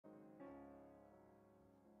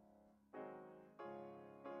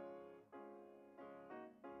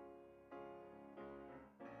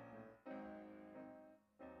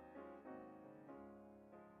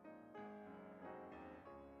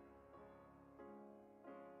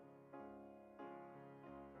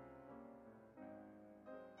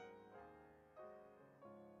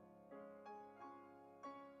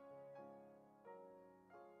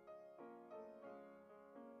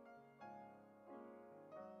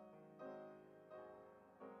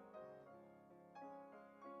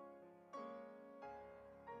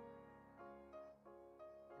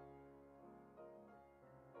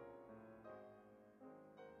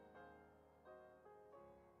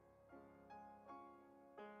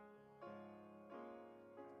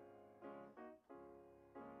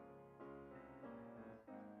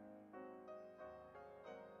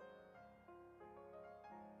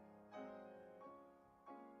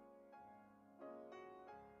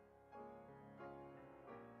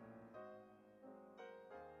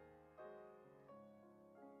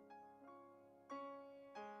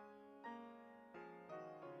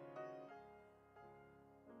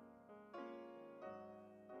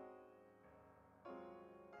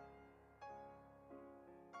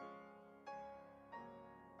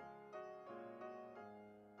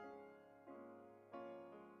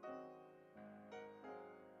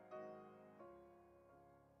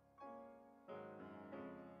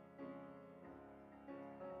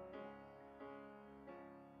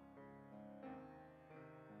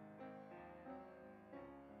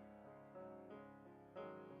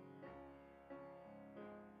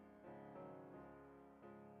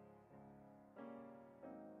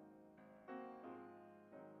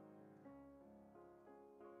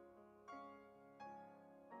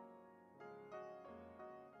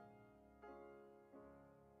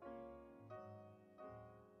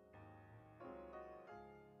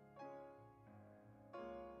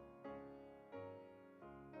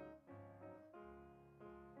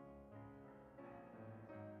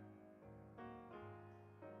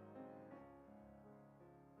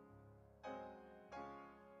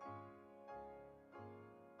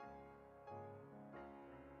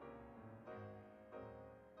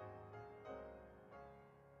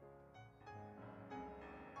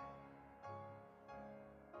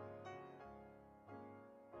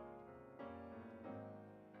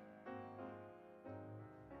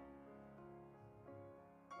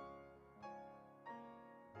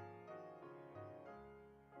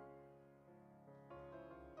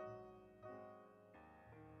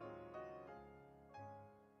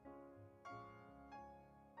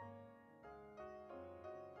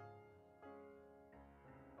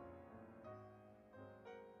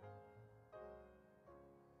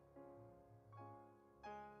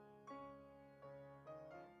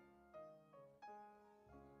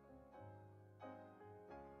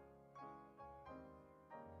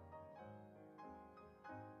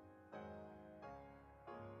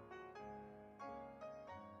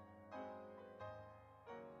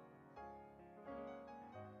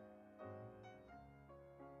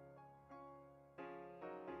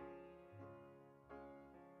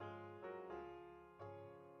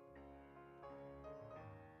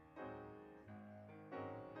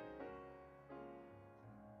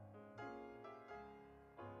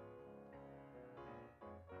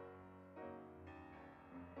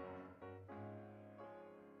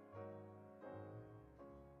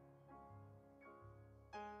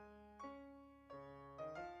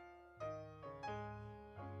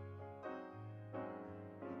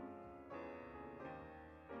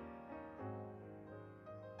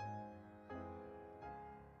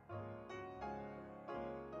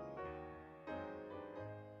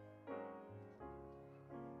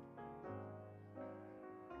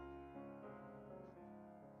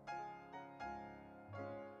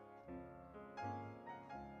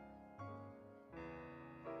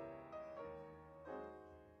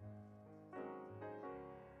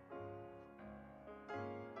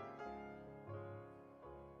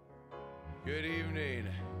Good evening.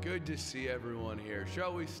 Good to see everyone here.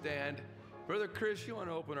 Shall we stand? Brother Chris, you want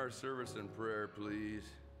to open our service in prayer, please?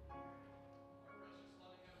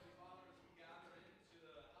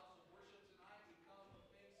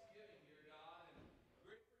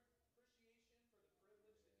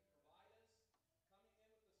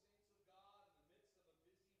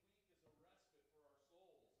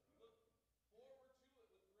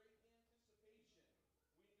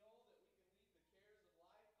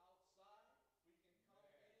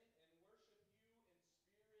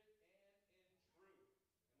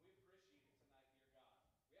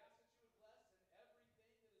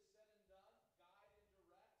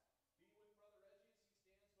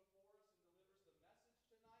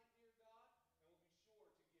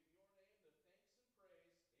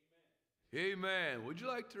 Amen. Would you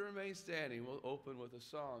like to remain standing? We'll open with a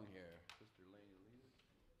song here. Sister Lane, lead us.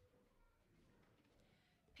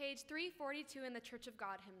 Page 342 in the Church of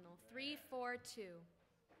God hymnal, 342.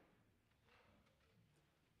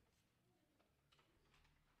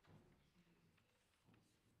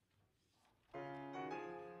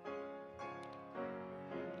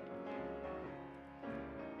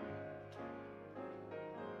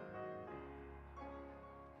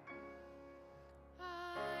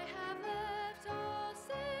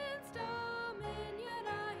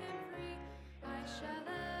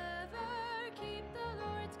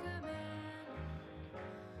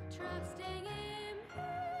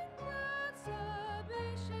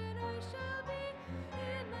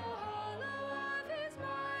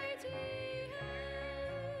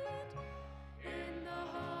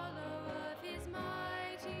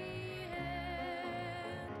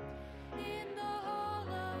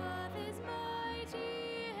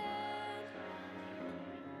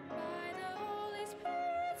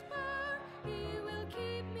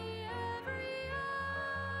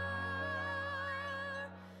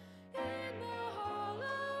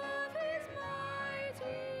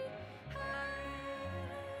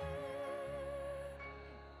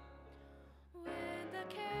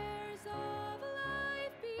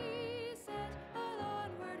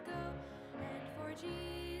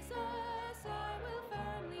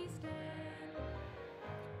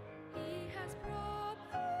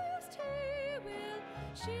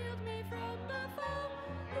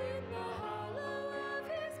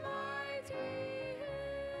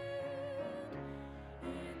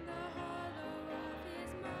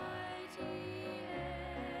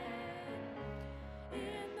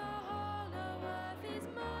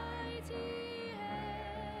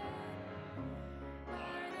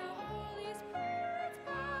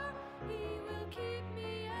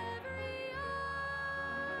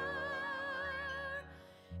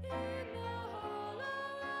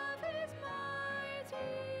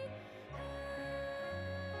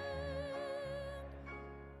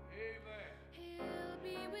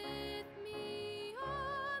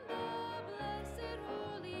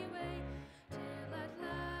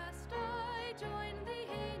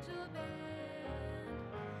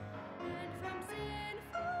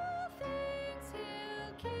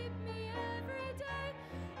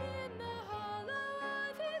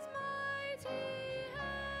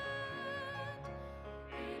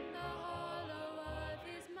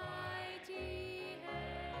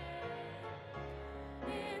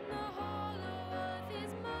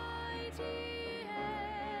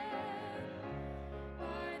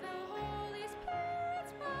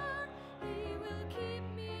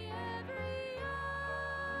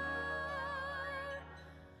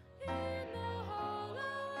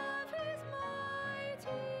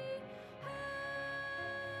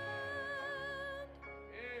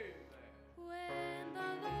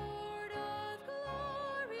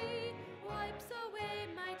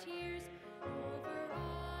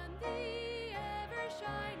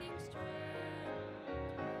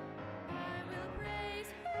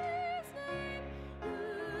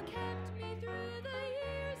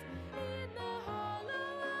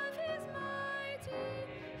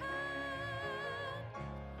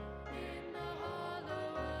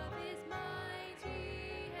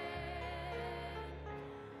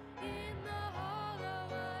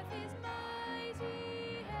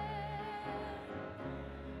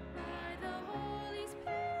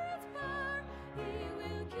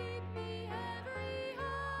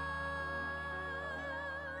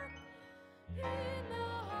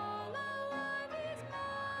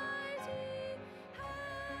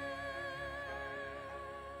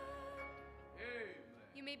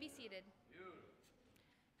 You may be seated. Beautiful.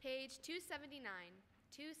 Page 279.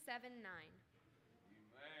 279.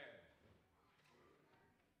 Amen.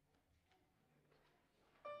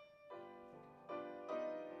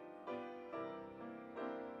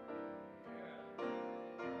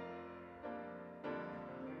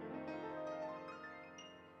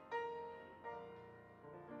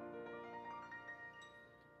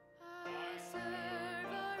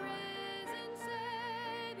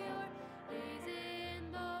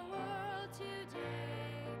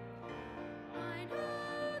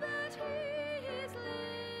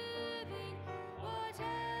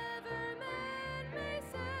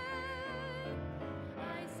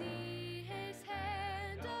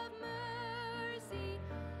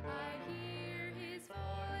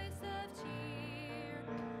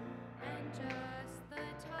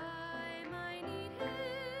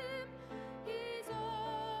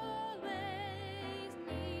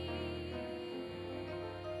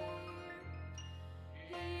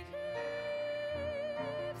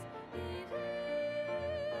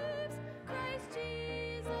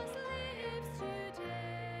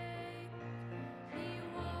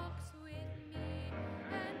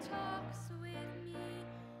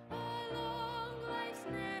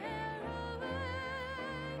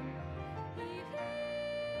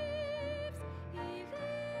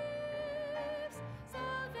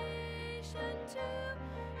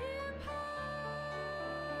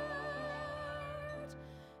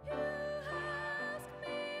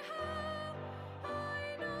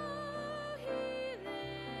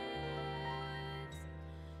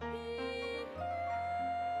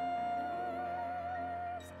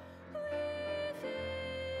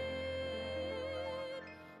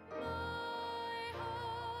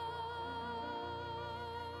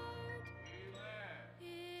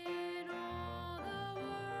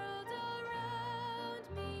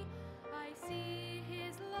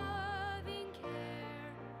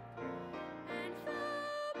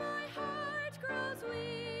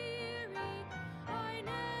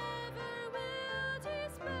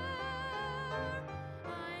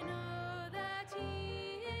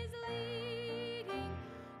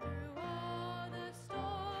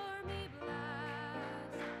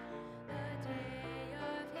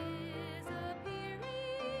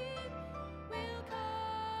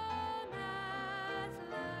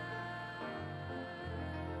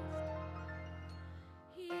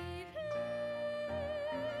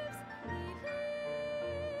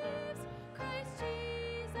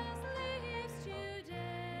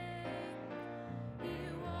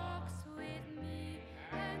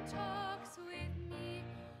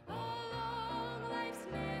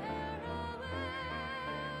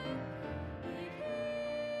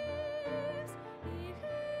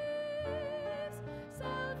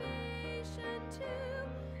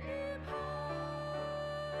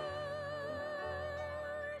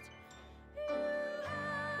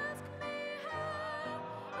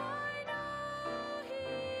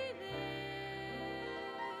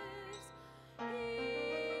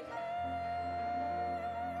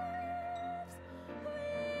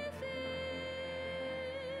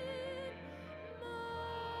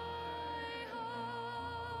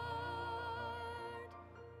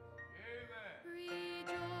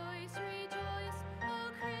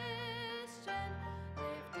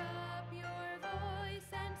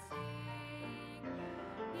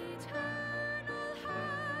 eternal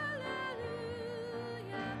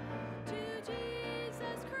hallelujah to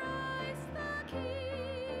Jesus Christ the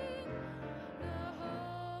King, the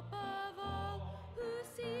hope of all who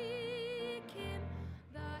seek Him,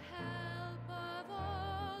 the help of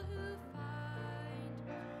all who find.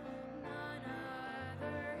 None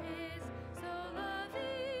other is so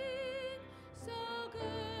loving, so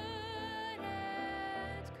good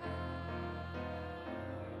and kind.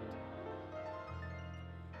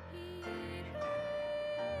 He lives,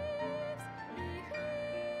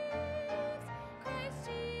 Christ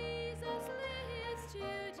Jesus lives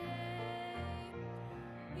today.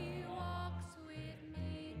 He walks with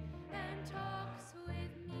me and talks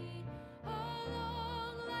with me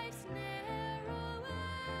along life's narrow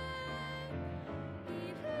way.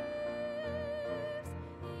 He lives,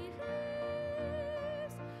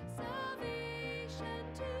 salvation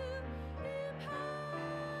to impart.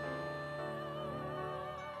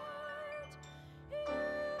 You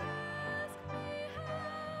ask me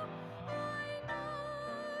how I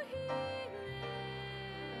know He lives.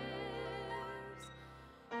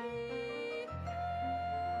 He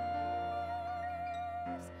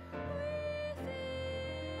lives within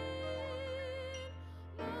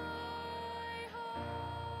my heart.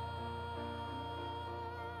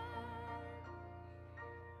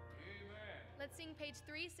 Amen. Let's sing page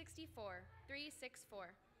 364. 364.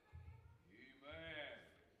 Amen.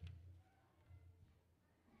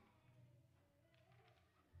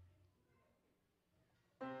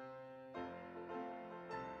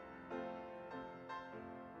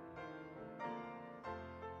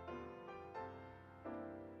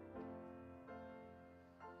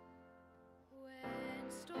 When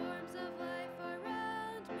storms of life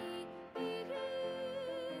around me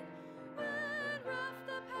beating, when rough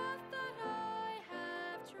the path that I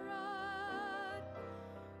have trod,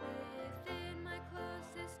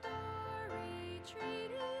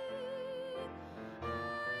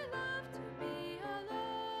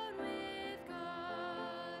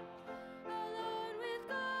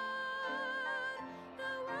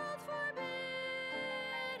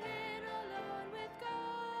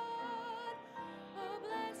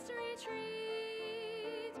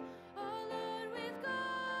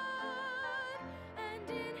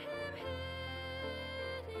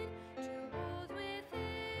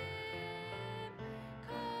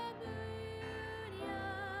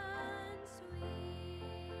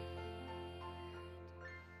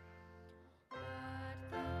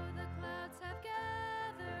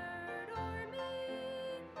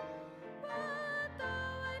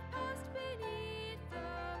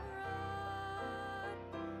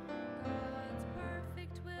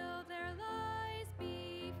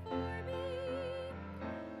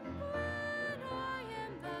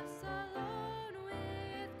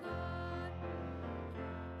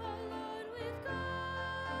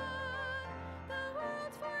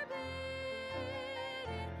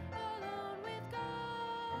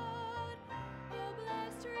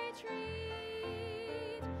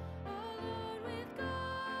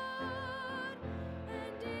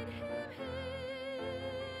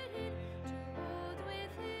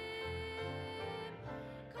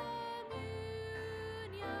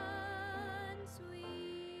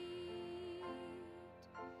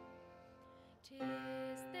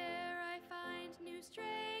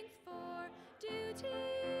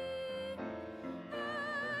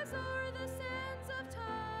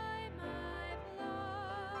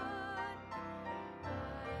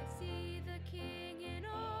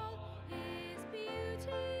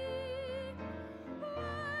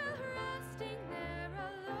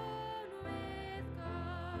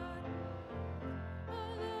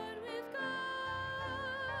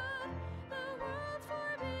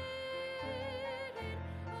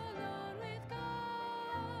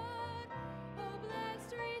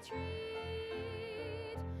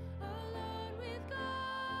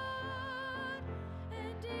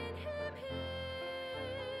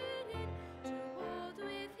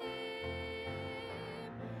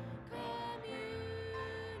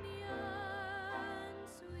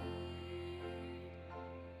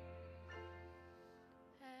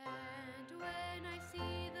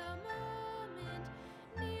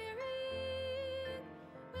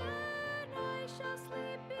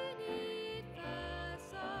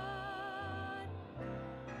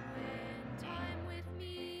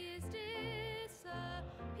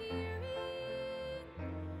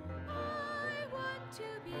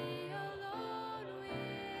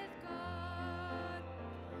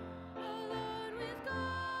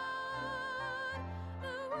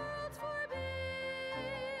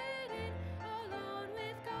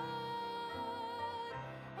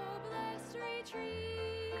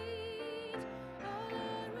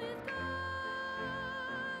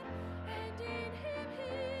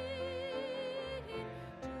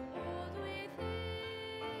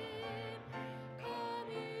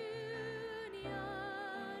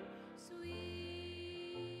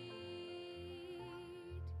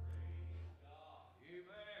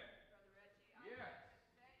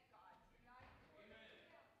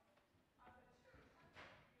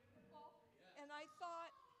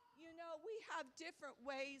 we have different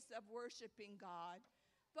ways of worshiping God.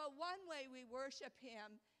 But one way we worship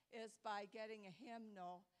him is by getting a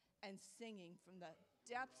hymnal and singing from the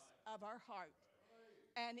depths of our heart.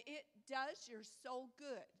 And it does your soul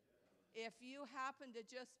good. If you happen to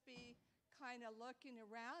just be kind of looking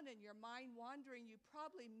around and your mind wandering, you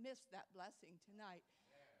probably missed that blessing tonight.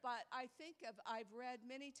 But I've read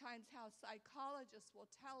many times how psychologists will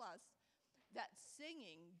tell us that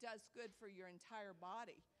singing does good for your entire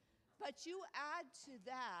body. But you add to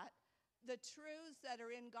that the truths that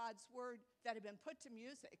are in God's word that have been put to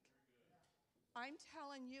music. I'm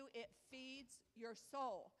telling you, it feeds your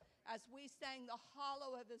soul. As we sang the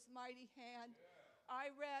hollow of his mighty hand,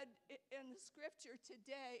 I read in the scripture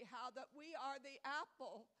today how that we are the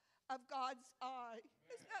apple of God's eye.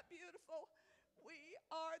 Isn't that beautiful? We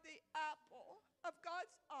are the apple of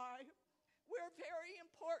God's eye. We're very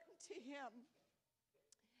important to him,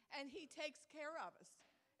 and he takes care of us.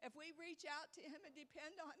 If we reach out to him and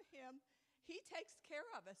depend on him, he takes care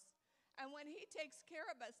of us. And when he takes care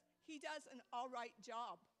of us, he does an all right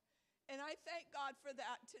job. And I thank God for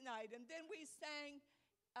that tonight. And then we sang,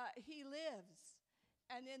 he lives.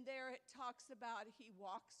 And in there it talks about he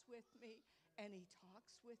walks with me and he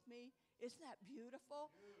talks with me. Isn't that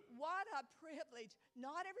beautiful? What a privilege.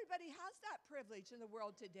 Not everybody has that privilege in the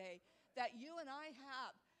world today that you and I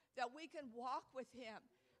have, that we can walk with him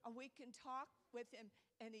and we can talk with him,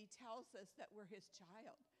 and he tells us that we're his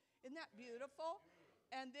child. Isn't that beautiful?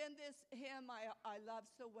 And then this hymn I love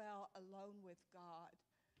so well, Alone with God.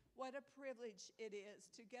 What a privilege it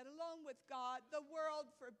is to get alone with God, the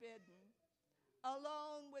world forbidden.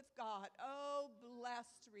 Alone with God, oh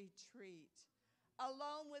blessed retreat.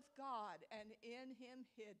 Alone with God and in him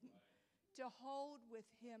hidden, to hold with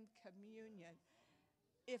him communion.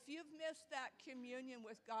 If you've missed that communion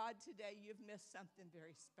with God today, you've missed something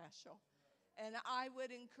very special. And I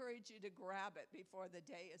would encourage you to grab it before the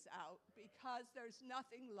day is out, because there's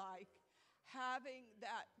nothing like having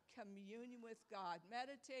that communion with God,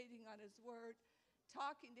 meditating on his word,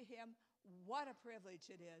 talking to him. What a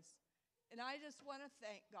privilege it is. And I just want to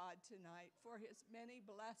thank God tonight for his many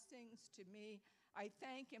blessings to me. I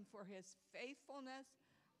thank him for his faithfulness.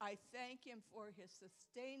 I thank him for his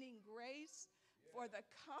sustaining grace, for the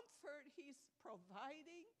comfort he's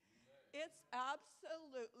providing. It's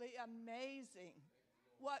absolutely amazing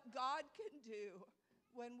what God can do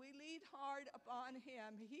when we lead hard upon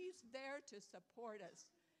him. He's there to support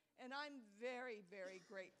us. And I'm very, very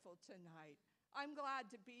grateful tonight. I'm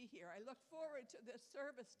glad to be here. I look forward to this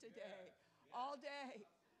service today, all day.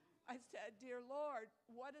 I said, dear Lord,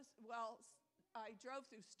 I drove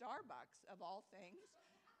through Starbucks, of all things.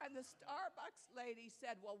 And the Starbucks lady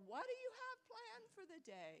said, well, what do you have planned for the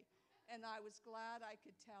day? And I was glad I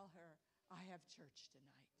could tell her, I have church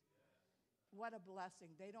tonight. What a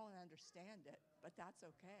blessing. They don't understand it, but that's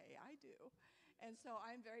okay. I do. And so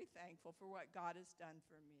I'm very thankful for what God has done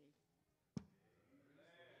for me.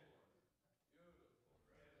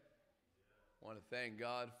 I want to thank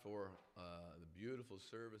God for the beautiful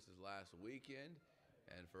services last weekend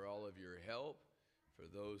and for all of your help. For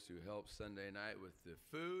those who helped Sunday night with the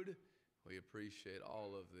food, we appreciate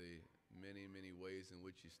all of the many, many ways in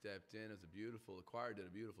which you stepped in. The choir did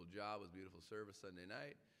a beautiful job. It was a beautiful service Sunday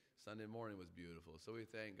night. Sunday morning was beautiful. So we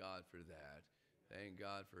thank God for that. Thank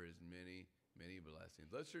God for his many, many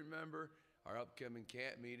blessings. Let's remember our upcoming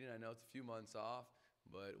camp meeting. I know it's a few months off,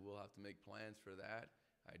 but we'll have to make plans for that.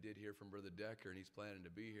 I did hear from Brother Decker, and he's planning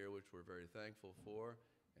to be here, which we're very thankful for.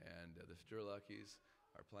 And the Sturluckies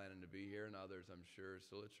are planning to be here, and others, I'm sure.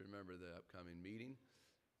 So let's remember the upcoming meeting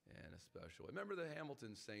and a special. Remember the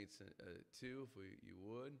Hamilton Saints, too, if you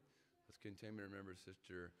would. Let's continue to remember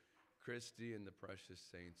Sister Christy and the precious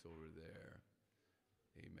saints over there.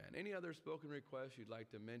 Amen. Any other spoken requests you'd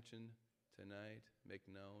like to mention tonight? Make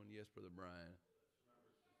known? Yes, Brother Brian.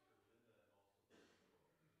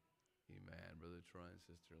 Amen. Brother Troy and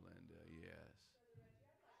Sister Linda. Yes.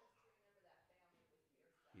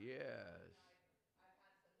 Yes.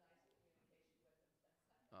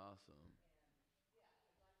 Awesome.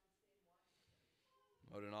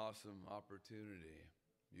 What an awesome opportunity.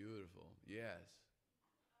 Beautiful. Yes.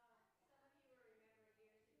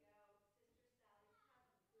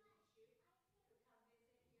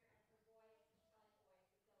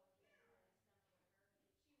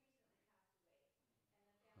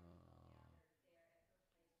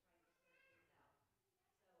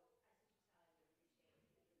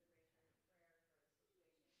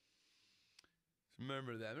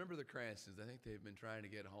 Remember that. Remember the Cranstons. I think they've been trying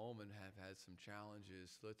to get home and have had some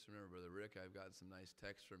challenges. Let's remember Brother Rick. I've gotten some nice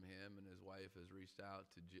texts from him, and his wife has reached out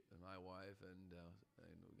to my wife, and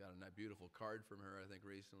we got a beautiful card from her, I think,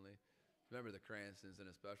 recently. Remember the Cranstons in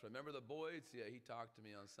a special. Remember the Boyds? Yeah, he talked to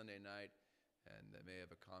me on Sunday night, and they may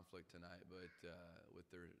have a conflict tonight, but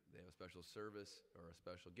they have a special service or a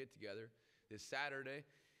special get-together this Saturday.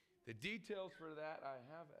 The details for that I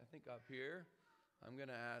think, up here. I'm going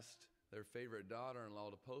to ask their favorite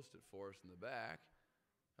daughter-in-law to post it for us in the back.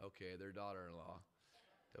 Okay, their daughter-in-law.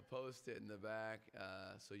 To post it in the back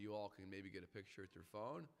so you all can maybe get a picture with your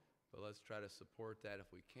phone. But let's try to support that if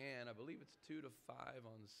we can. I believe it's 2 to 5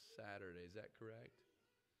 on Saturday. Is that correct?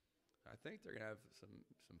 I think they're going to have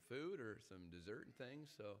some food or some dessert and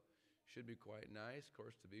things, so should be quite nice. Of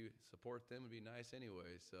course, support them would be nice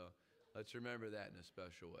anyway, so let's remember that in a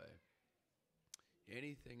special way.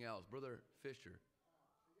 Anything else? Brother Fisher.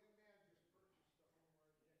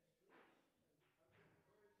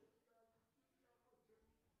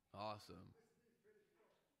 Awesome.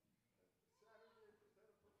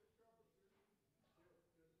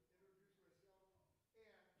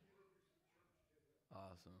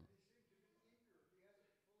 Awesome.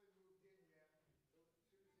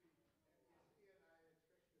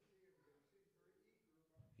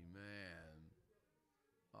 Amen.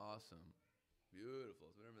 Awesome. Beautiful.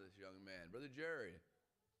 So remember this young man. Brother Jerry.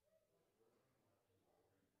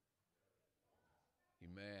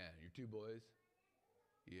 Amen. Your two boys?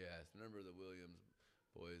 Yes. Remember the Williams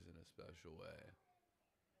boys in a special way.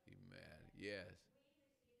 Amen. Yes.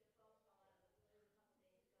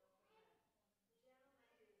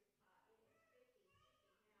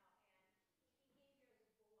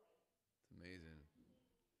 It's amazing.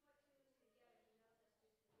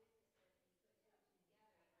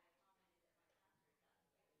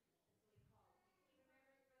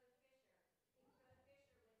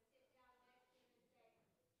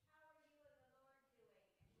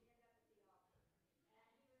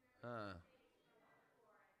 Huh.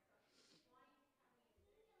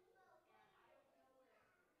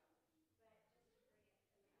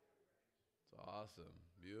 It's awesome.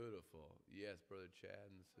 Beautiful. Yes, Brother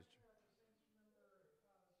Chad and Sister.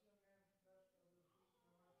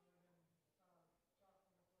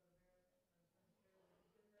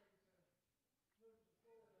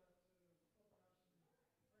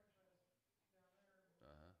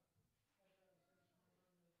 Uh-huh.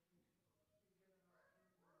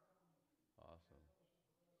 Awesome.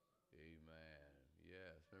 Amen.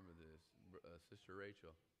 Yes, remember this. Sister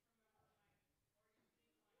Rachel.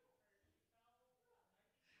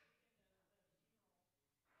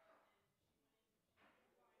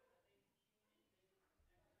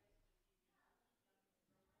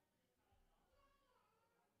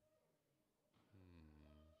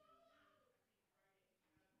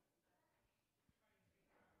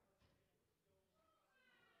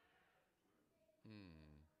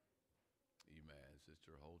 Hmm. Amen.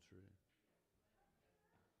 Sister Holtree.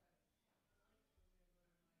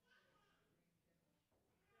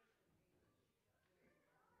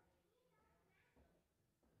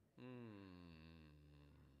 Hmm.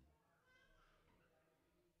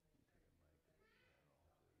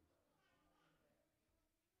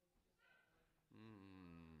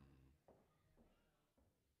 Hmm.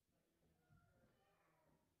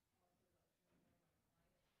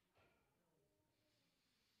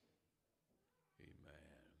 Amen.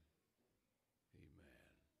 Amen.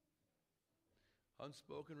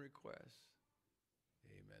 Unspoken requests.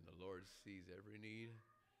 Amen. The Lord sees every need.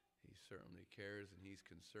 He certainly cares, and He's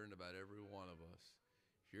concerned about every one of us.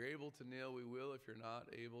 If you're able to kneel, we will. If you're not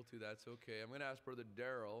able to, that's okay. I'm going to ask Brother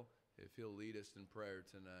Darrell if he'll lead us in prayer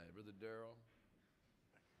tonight. Brother Darrell.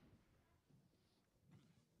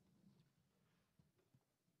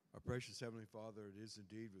 Our precious Heavenly Father, it is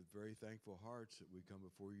indeed with very thankful hearts that we come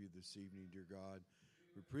before you this evening, dear God.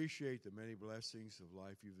 We appreciate the many blessings of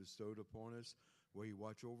life you've bestowed upon us, where you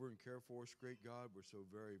watch over and care for us, great God. We're so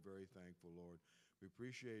very, very thankful, Lord. We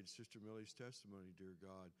appreciate Sister Millie's testimony, dear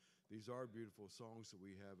God. These are beautiful songs that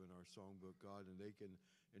we have in our songbook, God, and they can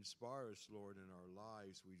inspire us, Lord, in our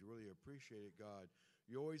lives. We really appreciate it, God.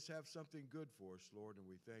 You always have something good for us, Lord, and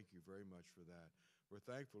we thank you very much for that. We're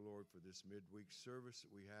thankful, Lord, for this midweek service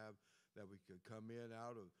that we have, that we could come in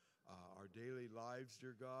out of our daily lives,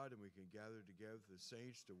 dear God, and we can gather together the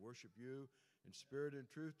saints to worship you in spirit and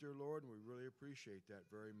truth, dear Lord, and we really appreciate that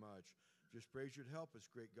very much. Just praise you'd help us,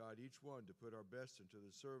 great God, each one to put our best into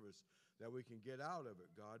the service, that we can get out of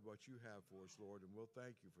it, God, what you have for us, Lord, and we'll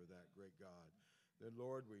thank you for that, great God. Then,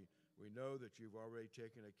 Lord, we know that you've already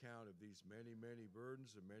taken account of these many, many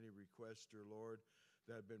burdens and many requests, dear Lord,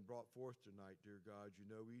 that have been brought forth tonight, dear God. You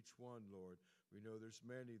know each one, Lord. We know there's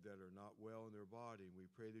many that are not well in their body, and we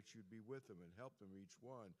pray that you'd be with them and help them, each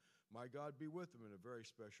one. My God, be with them in a very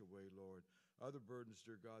special way, Lord. other burdens,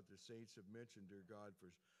 dear God, the saints have mentioned, dear God,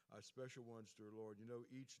 for special ones, dear Lord. You know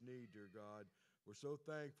each need, dear God. We're so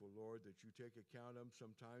thankful, Lord, that you take account of them.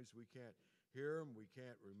 Sometimes we can't hear them, we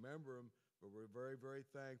can't remember them, but we're very, very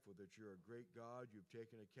thankful that you're a great God. You've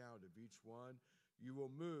taken account of each one. You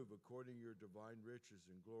will move according to your divine riches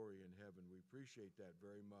and glory in heaven. We appreciate that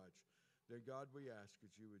very much. Then, God, we ask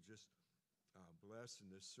that you would just bless in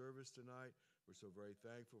this service tonight. We're so very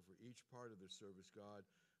thankful for each part of the service, God.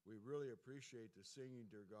 We really appreciate the singing,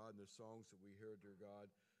 dear God, and the songs that we hear, dear God.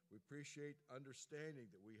 We appreciate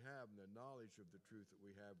understanding that we have and the knowledge of the truth that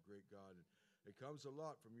we have, great God. And it comes a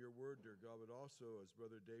lot from your word, dear God, but also, as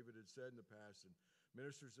Brother David had said in the past, and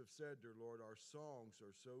ministers have said, dear Lord, our songs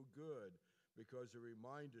are so good because they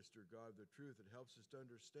remind us, dear God, of the truth. It helps us to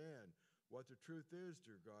understand what the truth is,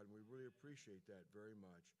 dear God, and we really appreciate that very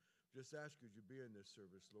much. Just ask you to be in this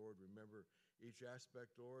service, Lord. Remember each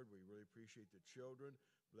aspect, Lord. We really appreciate the children.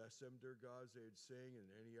 Bless them, dear God, as they'd sing, and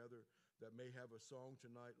any other that may have a song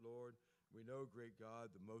tonight, Lord. We know, great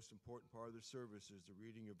God, the most important part of the service is the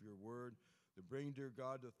reading of your word, to bring, dear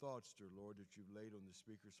God, the thoughts, dear Lord, that you've laid on the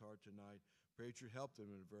speaker's heart tonight. Pray that you help them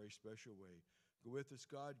in a very special way. Go with us,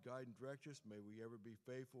 God, guide and direct us. May we ever be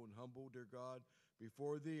faithful and humble, dear God,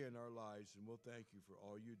 before thee in our lives, and we'll thank you for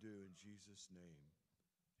all you do in Jesus' name.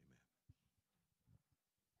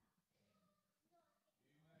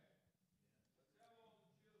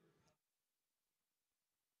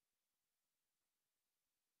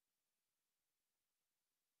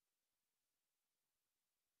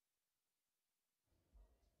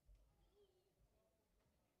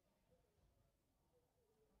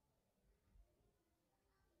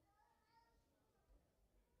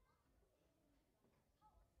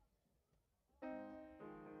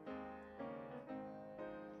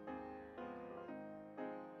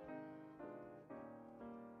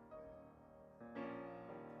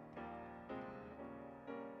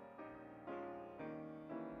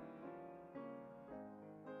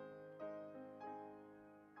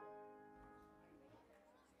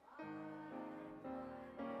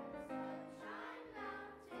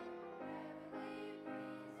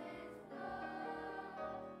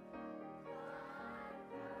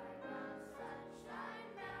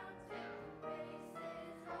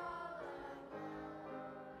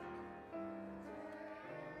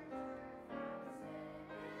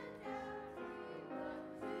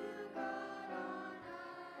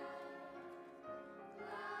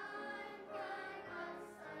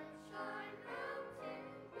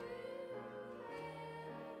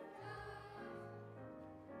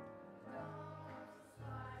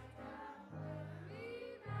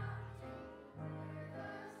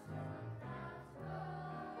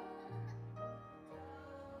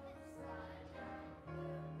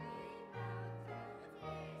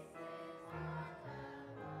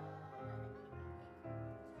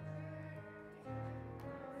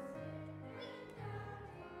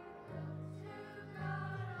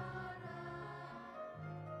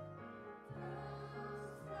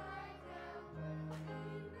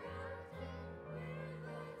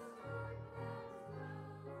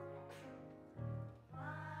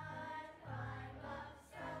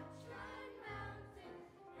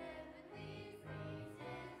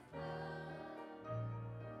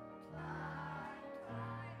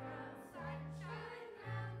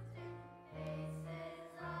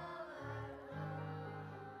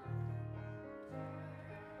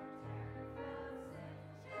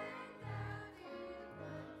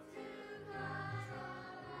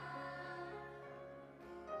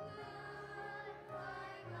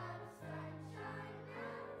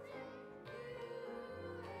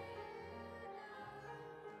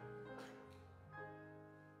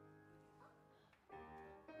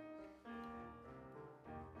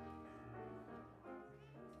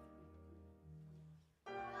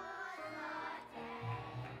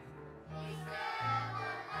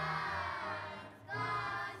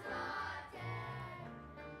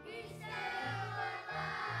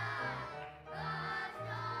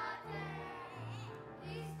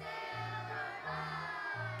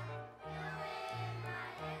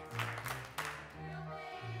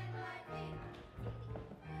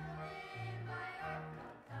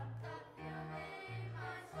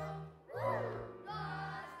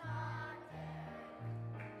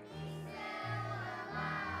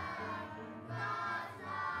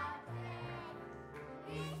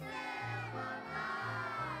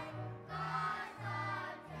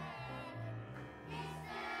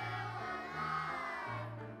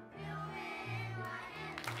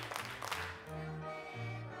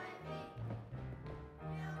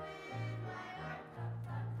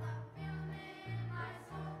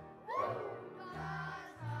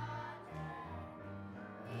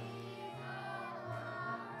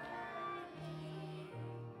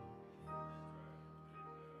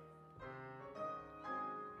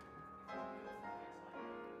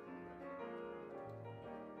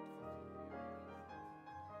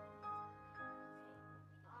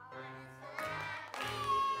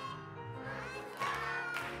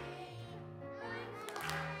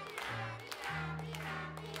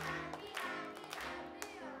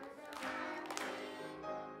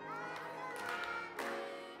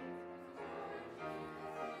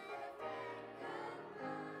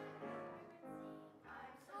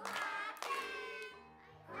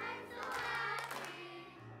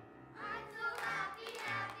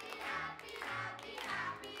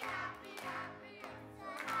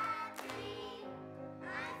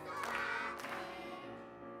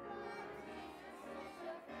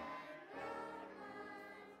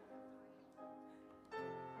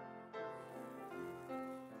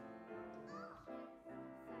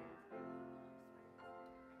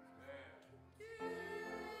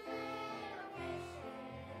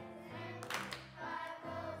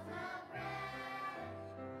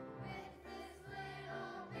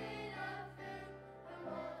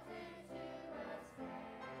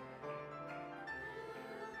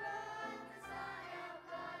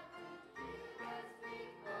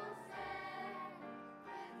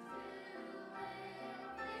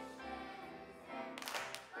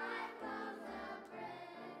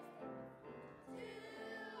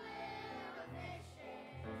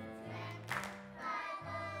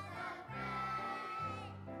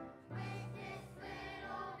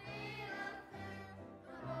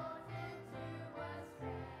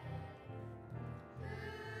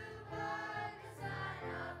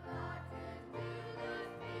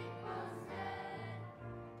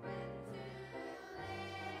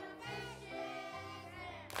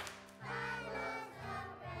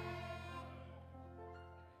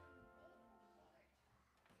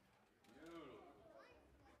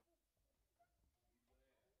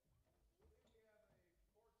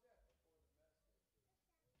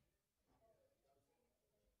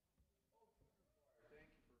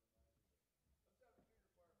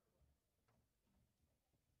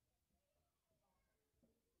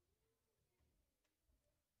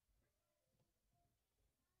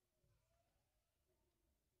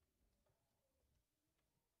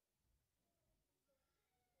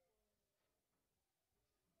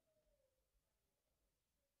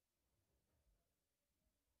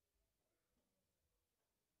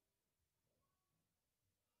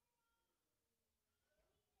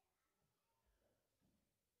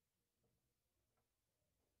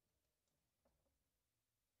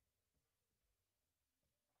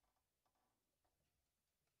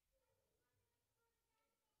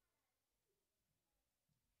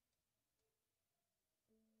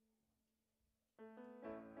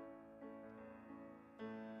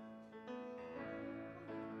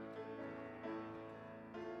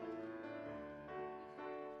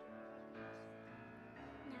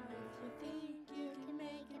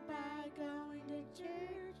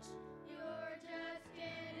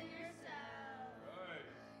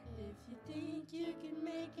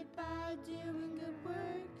 by doing good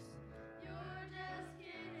works. You're just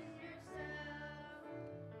kidding yourself.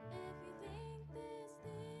 If you think this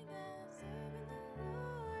thing of serving the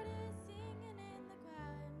Lord is singing in the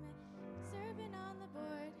choir, serving on the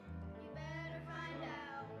board, you better find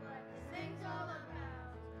out what this thing's all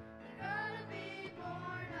about. You gotta be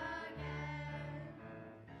born again.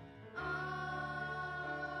 All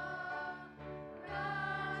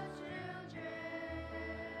God's children.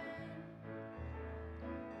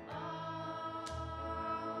 All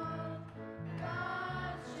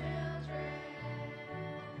God's children.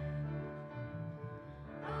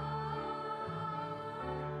 All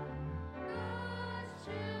God's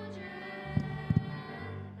children.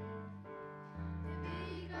 To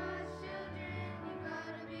be God's children, you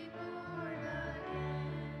gotta be born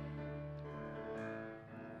again.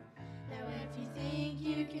 Now if you think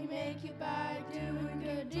you can make it by doing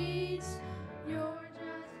good deeds, you're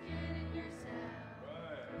just kidding yourself.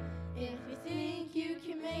 If you think you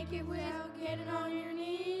can make it without getting on your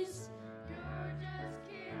knees, you're just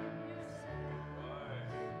kidding yourself.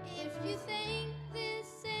 If you think this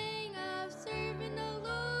saying of serving the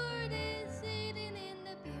Lord is sitting in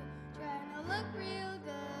the pew trying to look real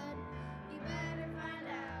good, you better find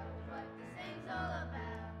out what this thing's all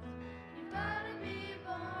about. You gotta be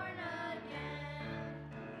born again.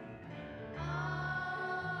 All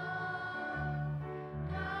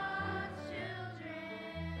God's children.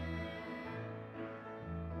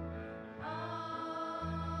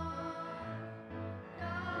 All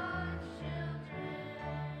God's children.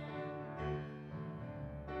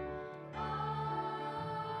 All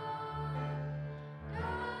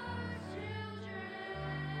God's children.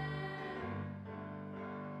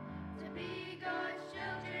 To be God's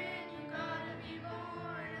children, you gotta be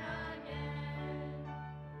born again.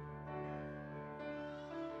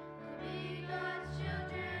 To be God's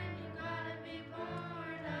children, you gotta be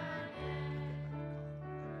born again.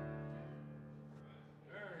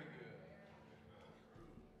 Very good.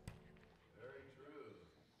 Very true.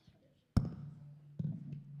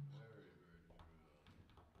 Very, very true.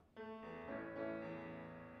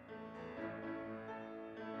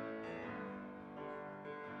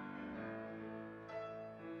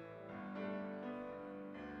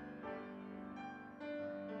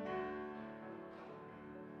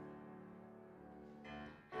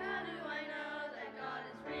 How do I know that God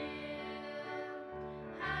is real?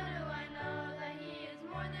 How do I know that He is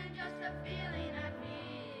more than just a feeling I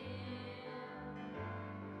feel?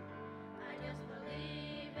 I just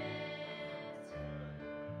believe it.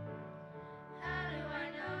 How do I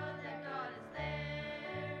know that God is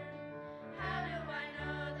there? How do I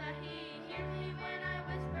know that He hears me when I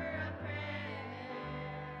whisper a prayer?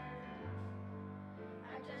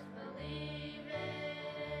 I just believe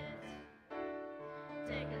it.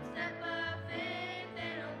 Take a step of faith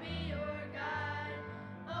and He'll be your guide.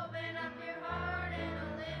 Open up your heart and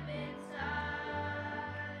He'll live inside.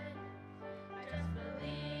 I just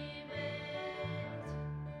believe it.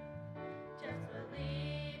 Just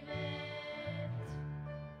believe it.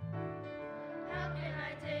 How can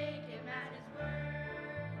I take Him at His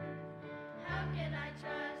word? How can I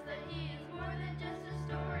trust that He is more than just a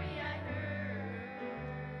story I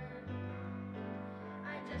heard?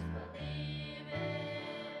 I just believe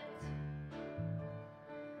it.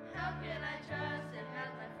 How can I trust Him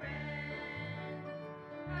as my friend?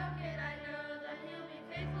 How can I know that He'll be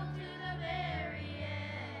faithful to the very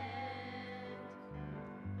end?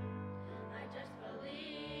 I just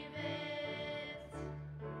believe it.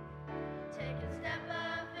 Take a step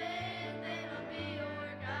of faith and He'll be your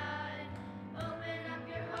guide. Open up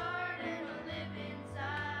your heart and He'll live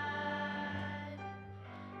inside.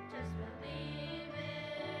 Just believe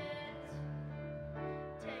it.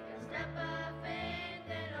 Take a step of faith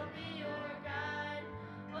and He'll be your guide.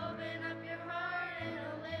 Open up your heart and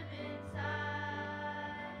He'll live inside.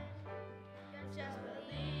 Just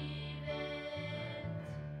believe it.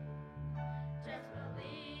 Just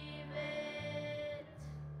believe it.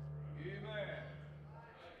 Amen.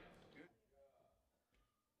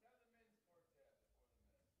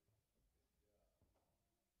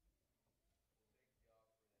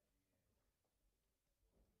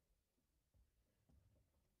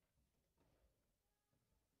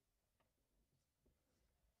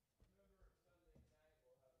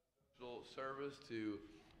 Special service to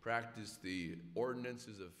practice the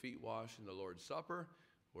ordinances of feet wash in the Lord's Supper.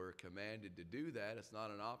 We're commanded to do that. It's not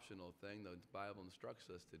an optional thing. The Bible instructs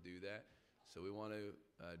us to do that. So we want to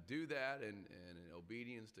do that in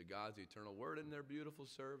obedience to God's eternal word in their beautiful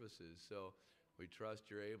services. So we trust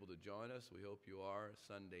you're able to join us. We hope you are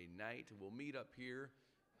Sunday night. We'll meet up here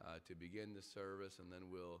to begin the service, and then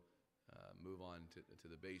we'll move on to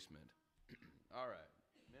the basement. All right,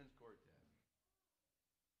 men's quartet.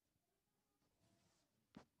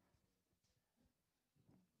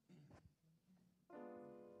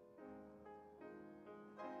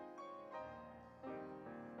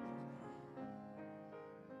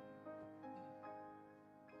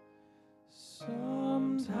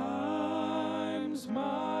 Sometimes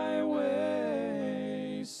my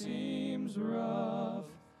way seems rough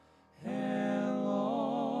and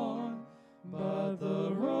long, but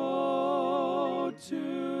the road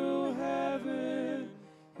to heaven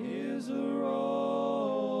is a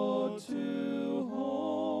road to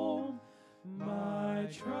home. My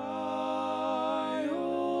trials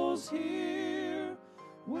here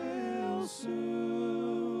will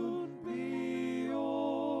soon be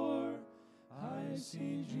o'er. I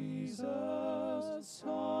see Jesus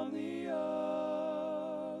on the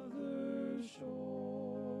other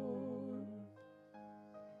shore.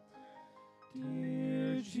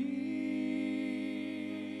 Dear Jesus,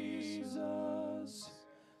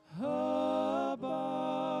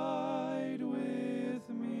 abide with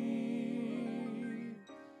me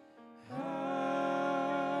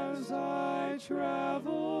as I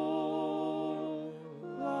travel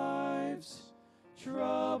life's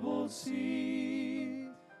troubled sea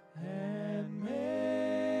and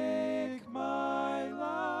make my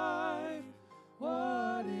life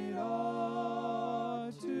what it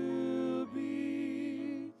ought to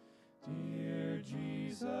be. Dear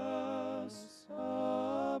Jesus,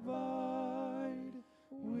 abide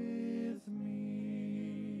with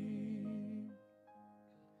me.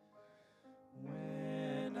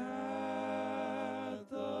 When at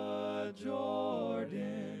the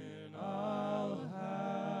Jordan I'll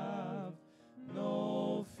have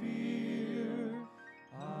no fear.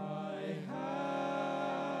 I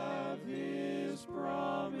have His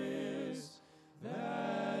promise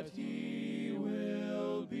that He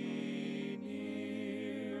will be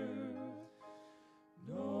near.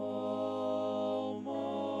 No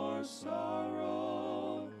more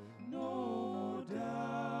sorrow, no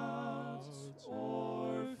doubts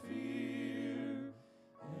or fear,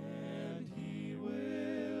 and He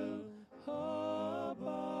will abide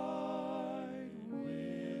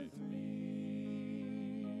with me.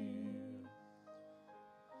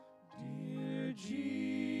 Dear Jesus,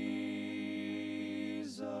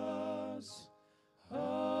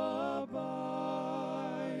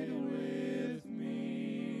 abide with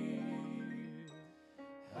me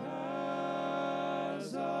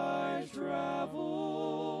as I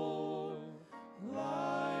travel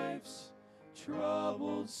life's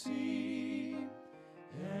troubled sea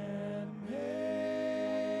and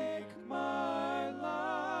make my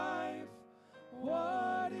life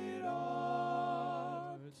what it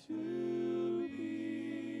ought to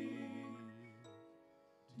be.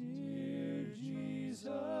 Dear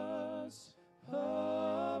Jesus,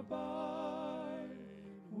 abide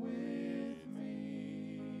with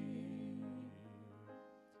me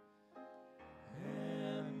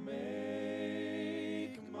and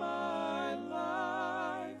make my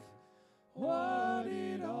life what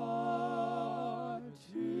it ought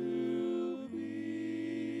to be.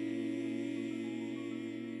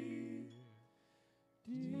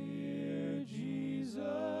 Dear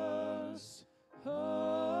Jesus,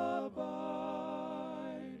 abide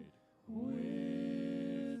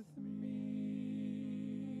with me.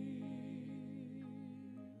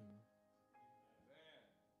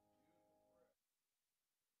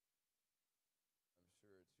 I'm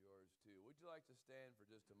sure it's yours too. Would you like to stand for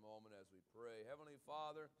just a moment as we pray? Heavenly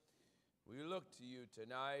Father, we look to you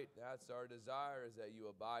tonight. That's our desire, is that you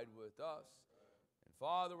abide with us. And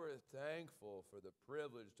Father, we're thankful for the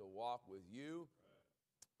privilege to walk with you.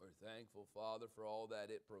 We're thankful, Father, for all that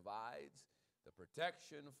it provides, the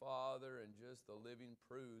protection, Father, and just the living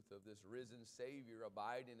proof of this risen Savior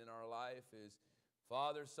abiding in our life is,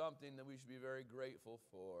 Father, something that we should be very grateful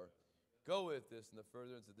for. Go with us in the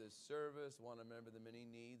furtherance of this service. Want to remember the many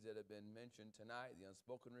needs that have been mentioned tonight, the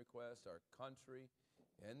unspoken requests, our country,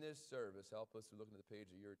 and this service. Help us through looking at the page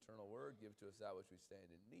of your eternal word. Give to us that which we stand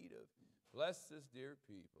in need of. Bless this dear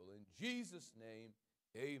people. In Jesus' name,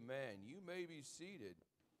 amen. You may be seated.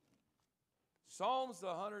 Psalms,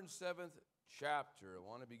 the 107th chapter. I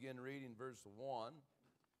want to begin reading verse 1.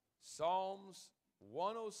 Psalms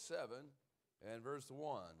 107 and verse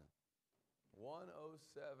 1.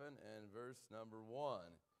 107 and verse number 1.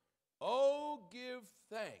 Oh, give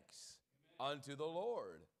thanks unto the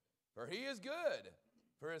Lord, for he is good,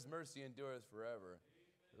 for his mercy endureth forever.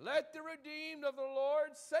 Let the redeemed of the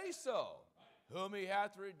Lord say so, whom he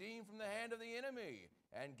hath redeemed from the hand of the enemy,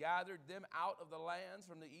 and gathered them out of the lands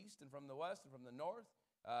from the east and from the west and from the north,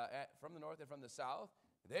 from the north and from the south.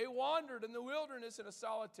 They wandered in the wilderness in a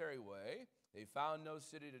solitary way. They found no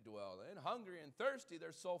city to dwell in. Hungry and thirsty,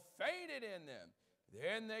 their soul fainted in them.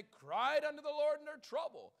 Then they cried unto the Lord in their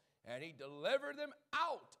trouble, and he delivered them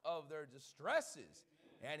out of their distresses.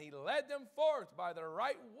 And he led them forth by the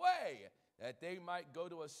right way, that they might go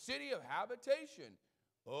to a city of habitation.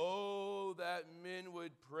 Oh, that men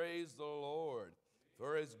would praise the Lord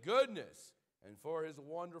for his goodness and for his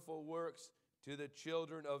wonderful works to the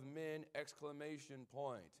children of men! Exclamation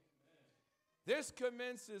point. This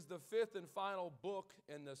commences the fifth and final book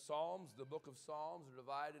in the Psalms. The book of Psalms are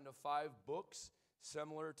divided into 5 books,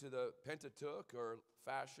 similar to the Pentateuch, or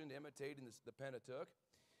fashioned, imitating the Pentateuch.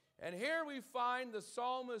 And here we find the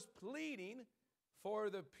psalmist pleading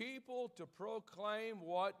for the people to proclaim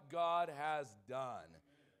what God has done.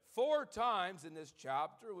 4 times in this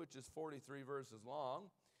chapter, which is 43 verses long,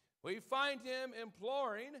 we find him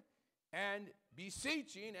imploring and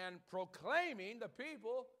beseeching and proclaiming the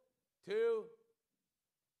people to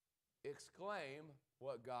exclaim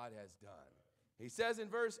what God has done. He says in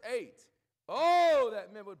verse 8, oh,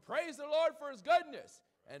 that men would praise the Lord for his goodness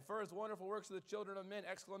and for his wonderful works of the children of men!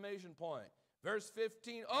 Exclamation point. Verse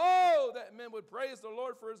 15, oh, that men would praise the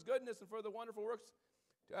Lord for his goodness and for the wonderful works,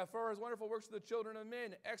 for his wonderful works of the children of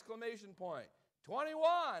men! Exclamation point.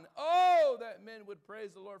 21, oh, that men would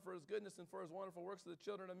praise the Lord for his goodness and for his wonderful works of the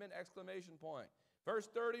children of men! Exclamation point. Verse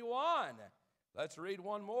 31, let's read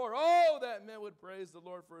one more. Oh, that men would praise the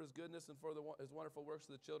Lord for his goodness and for his wonderful works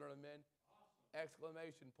of the children of men!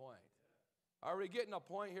 Exclamation point. Are we getting a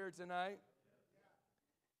point here tonight?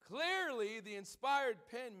 Clearly, the inspired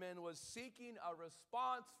penman was seeking a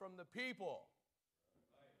response from the people.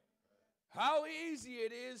 How easy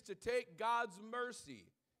it is to take God's mercy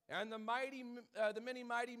and the many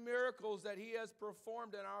mighty miracles that he has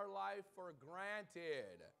performed in our life for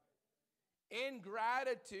granted.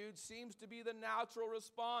 Ingratitude seems to be the natural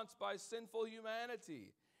response by sinful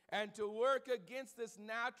humanity. And to work against this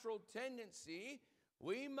natural tendency,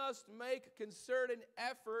 we must make a concerted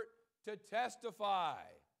effort to testify.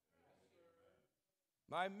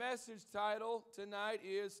 My message title tonight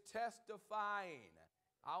is Testifying.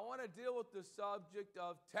 I want to deal with the subject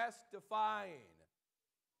of testifying.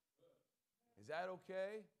 Is that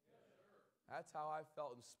okay? That's how I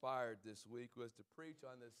felt inspired this week, was to preach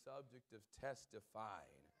on the subject of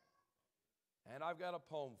testifying. And I've got a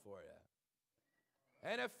poem for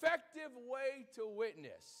you. An effective way to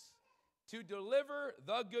witness, to deliver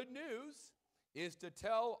the good news, is to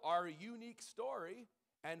tell our unique story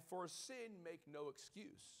and for sin make no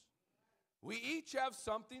excuse. We each have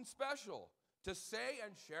something special to say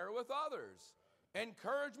and share with others,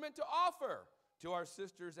 encouragement to offer to our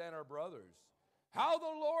sisters and our brothers. How the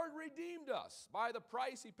Lord redeemed us by the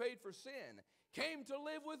price he paid for sin, came to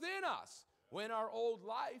live within us when our old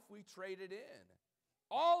life we traded in.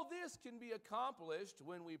 All this can be accomplished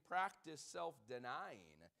when we practice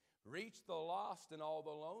self-denying, reach the lost and all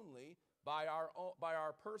the lonely by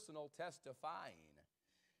our personal testifying.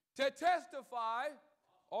 To testify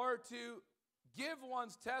or to give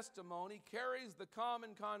one's testimony carries the common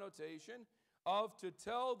connotation of to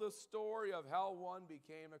tell the story of how one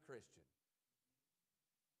became a Christian.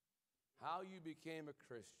 How you became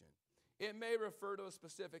a Christian. It may refer to a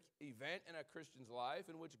specific event in a Christian's life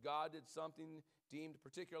in which God did something deemed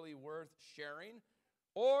particularly worth sharing,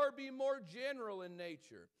 or be more general in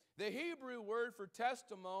nature. The Hebrew word for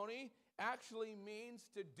testimony actually means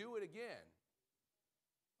to do it again.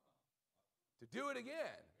 To do it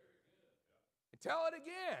again. And tell it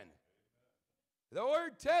again. The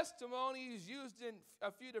word testimony is used in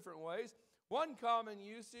a few different ways. One common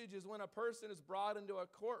usage is when a person is brought into a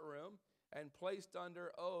courtroom and placed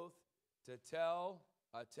under oath to tell,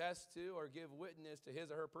 attest to, or give witness to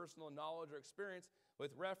his or her personal knowledge or experience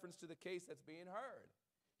with reference to the case that's being heard.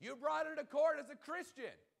 You brought into court as a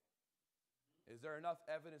Christian. Is there enough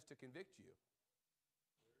evidence to convict you?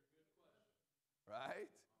 Right?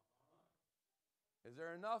 Is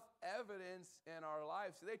there enough evidence in our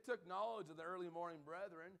lives? See, they took knowledge of the early morning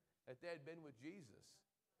brethren that they had been with Jesus.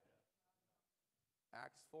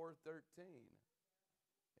 Acts 4:13.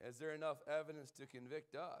 Is there enough evidence to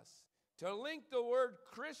convict us? To link the word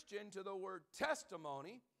Christian to the word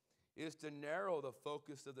testimony is to narrow the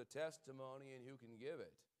focus of the testimony and who can give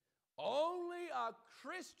it. Only a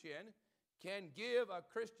Christian can give a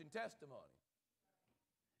Christian testimony.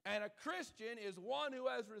 And a Christian is one who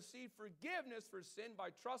has received forgiveness for sin by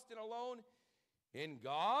trusting alone in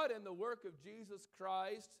God and the work of Jesus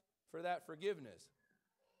Christ for that forgiveness.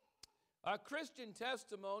 A Christian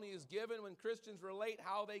testimony is given when Christians relate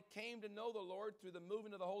how they came to know the Lord through the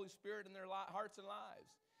moving of the Holy Spirit in their hearts and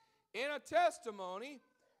lives. In a testimony,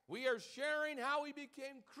 We are sharing how we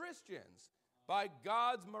became Christians by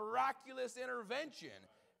God's miraculous intervention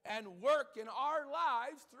and work in our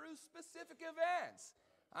lives through specific events.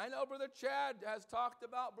 I know Brother Chad has talked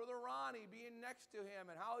about Brother Ronnie being next to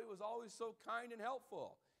him and how he was always so kind and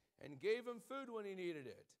helpful and gave him food when he needed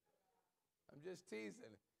it. I'm just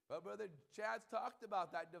teasing. But Brother Chad's talked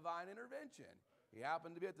about that divine intervention. He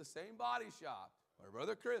happened to be at the same body shop where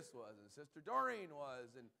Brother Chris was and Sister Doreen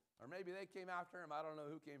was, or maybe they came after him. I don't know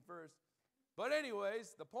who came first. But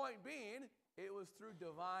anyways, the point being, it was through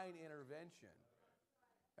divine intervention.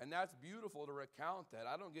 And that's beautiful to recount that.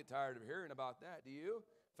 I don't get tired of hearing about that, do you?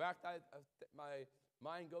 In fact, my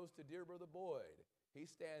mind goes to dear Brother Boyd. He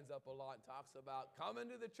stands up a lot and talks about coming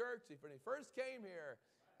to the church when he first came here.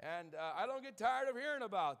 And I don't get tired of hearing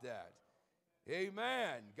about that.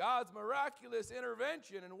 Amen. God's miraculous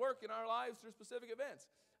intervention and work in our lives through specific events.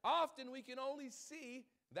 Often we can only see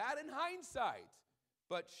that in hindsight,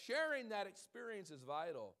 but sharing that experience is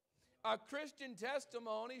vital. A Christian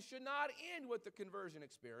testimony should not end with the conversion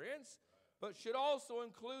experience, but should also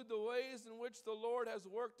include the ways in which the Lord has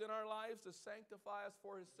worked in our lives to sanctify us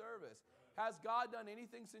for His service. Has God done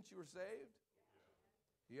anything since you were saved?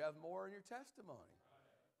 You have more in your testimony.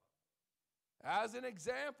 As an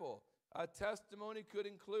example, a testimony could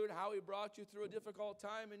include how He brought you through a difficult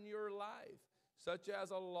time in your life, such as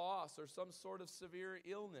a loss or some sort of severe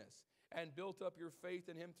illness, and built up your faith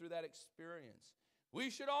in Him through that experience. We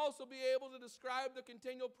should also be able to describe the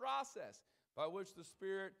continual process by which the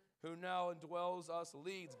Spirit who now indwells us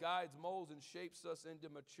leads, guides, molds, and shapes us into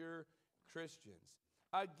mature Christians.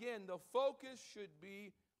 Again, the focus should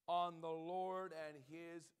be on the Lord and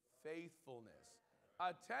His faithfulness.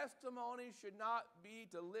 A testimony should not be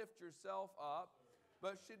to lift yourself up,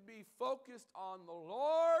 but should be focused on the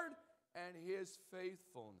Lord and His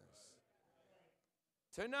faithfulness.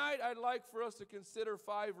 Tonight, I'd like for us to consider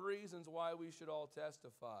 5 reasons why we should all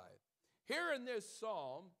testify. Here in this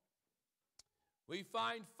psalm, we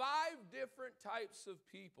find 5 different types of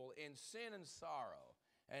people in sin and sorrow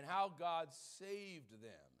and how God saved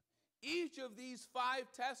them. Each of these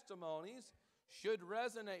 5 testimonies should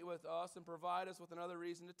resonate with us and provide us with another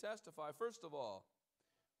reason to testify. First of all,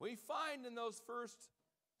 we find in those first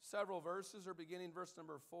several verses, or beginning verse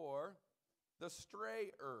number 4, the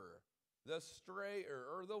strayer. The strayer,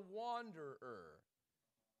 or the wanderer.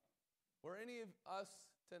 Were any of us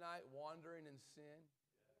tonight wandering in sin?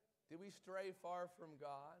 Did we stray far from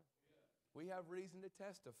God? We have reason to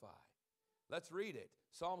testify. Let's read it.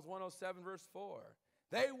 Psalms 107, verse 4.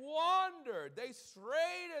 They wandered, they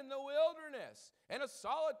strayed in the wilderness. In a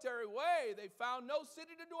solitary way, they found no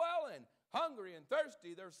city to dwell in. Hungry and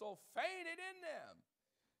thirsty, their soul fainted in them.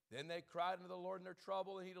 Then they cried unto the Lord in their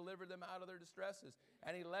trouble, and He delivered them out of their distresses.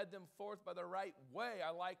 And He led them forth by the right way.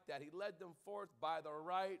 I like that. He led them forth by the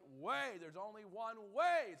right way. There's only one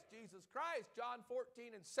way. It's Jesus Christ. John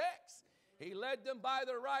 14 and 6. He led them by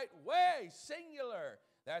the right way, singular,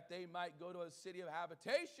 that they might go to a city of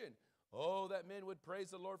habitation. Oh, that men would praise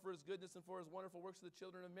the Lord for His goodness and for His wonderful works to the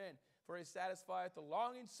children of men. For He satisfieth the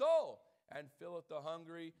longing soul and filleth the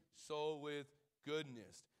hungry soul with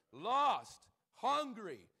goodness. Lost,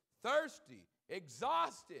 hungry, thirsty,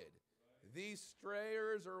 exhausted. These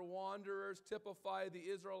strayers or wanderers typify the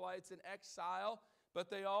Israelites in exile,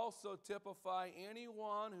 but they also typify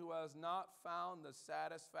anyone who has not found the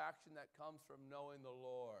satisfaction that comes from knowing the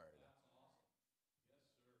Lord.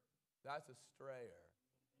 That's a strayer.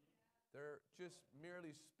 They're just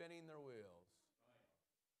merely spinning their wheels.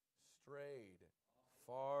 Strayed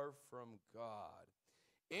far from God.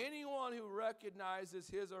 Anyone who recognizes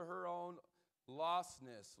his or her own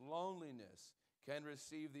lostness, loneliness, can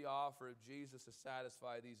receive the offer of Jesus to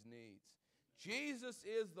satisfy these needs. Jesus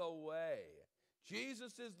is the way.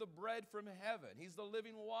 Jesus is the bread from heaven. He's the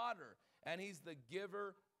living water, and He's the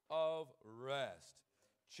giver of rest.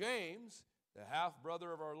 James, the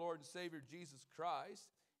half-brother of our Lord and Savior Jesus Christ,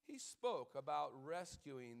 he spoke about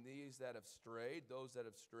rescuing these that have strayed, those that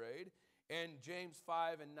have strayed. In James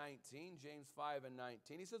 5 and 19,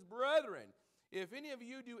 he says, Brethren, if any of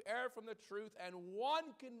you do err from the truth and one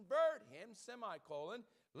convert him,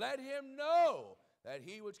 let him know that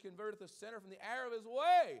he which converteth a sinner from the error of his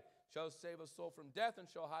way shall save a soul from death and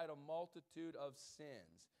shall hide a multitude of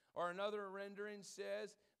sins. Or another rendering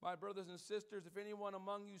says, my brothers and sisters, if anyone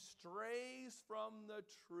among you strays from the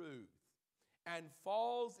truth and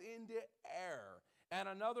falls into error, and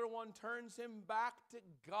another one turns him back to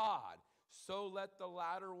God, so let the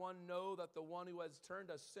latter one know that the one who has turned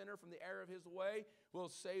a sinner from the error of his way will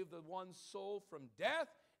save the one soul from death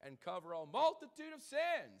and cover a multitude of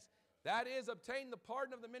sins. That is, obtain the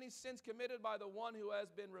pardon of the many sins committed by the one who has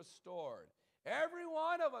been restored. Every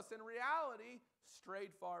one of us in reality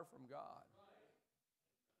strayed far from God.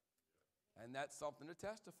 And that's something to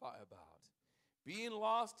testify about. Being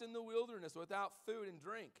lost in the wilderness without food and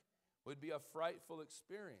drink would be a frightful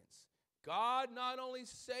experience. God not only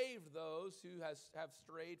saved those who have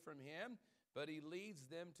strayed from him, but he leads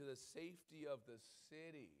them to the safety of the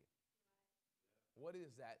city. What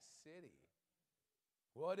is that city?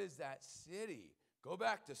 What is that city? Go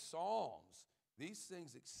back to Psalms. These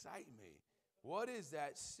things excite me. What is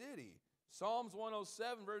that city? Psalms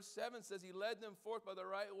 107 verse 7 says he led them forth by the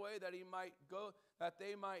right way that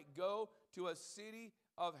they might go to a city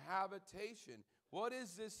of habitation. What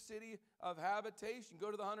is this city of habitation?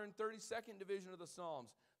 Go to the 132nd division of the Psalms.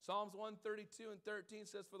 Psalms 132 and 13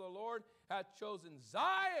 says, for the Lord hath chosen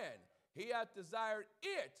Zion. He hath desired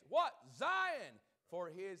it. What? Zion. For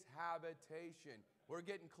his habitation. We're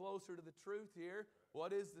getting closer to the truth here.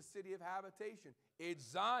 What is the city of habitation?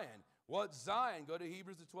 It's Zion. What's Zion? Go to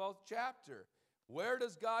Hebrews the 12th chapter. Where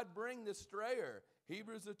does God bring the strayer?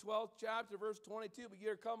 Hebrews the 12th chapter, verse 22. But ye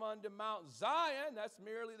are come unto Mount Zion. That's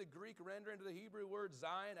merely the Greek rendering to the Hebrew word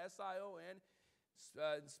Zion, S-I-O-N,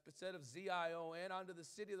 instead of Z-I-O-N, unto the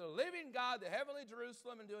city of the living God, the heavenly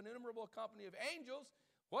Jerusalem, and to an innumerable company of angels.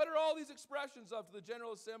 What are all these expressions of? To the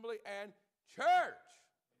general assembly and church.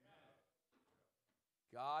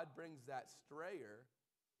 God brings that strayer.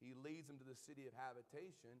 He leads them to the city of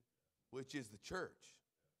habitation, which is the church.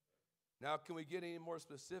 Now, can we get any more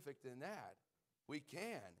specific than that? We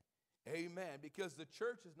can. Amen. Because the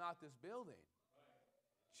church is not this building.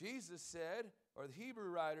 Jesus said, or the Hebrew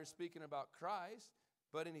writer speaking about Christ,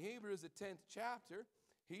 but in Hebrews the 10th chapter,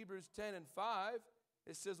 Hebrews 10 and 5,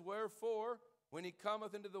 it says, wherefore, when he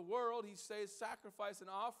cometh into the world, he says, sacrifice and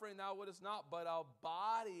offering thou wouldest not, but a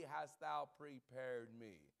body hast thou prepared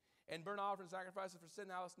me. And burnt offering and sacrifices for sin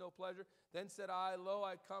thou hast no pleasure. Then said I, lo,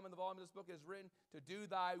 I come, in the volume of this book it is written, to do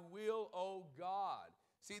thy will, O God.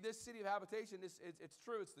 See, this city of habitation, it's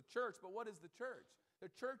true, it's the church, but what is the church? The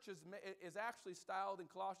church is actually styled in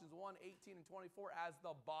Colossians 1, 18 and 24 as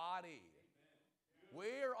the body.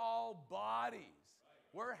 We're all bodies.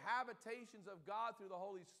 We're habitations of God through the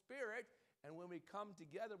Holy Spirit. And when we come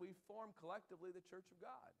together, we form collectively the church of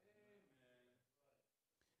God.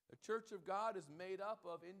 The church of God is made up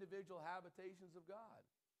of individual habitations of God.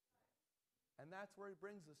 And that's where he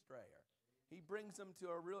brings the strayer. He brings them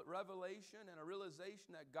to a revelation and a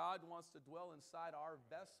realization that God wants to dwell inside our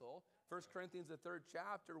vessel. 1 Corinthians, the 3rd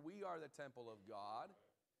chapter, we are the temple of God.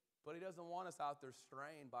 But he doesn't want us out there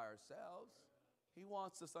straying by ourselves. He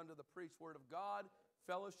wants us under the preached word of God,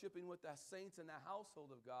 fellowshipping with the saints in the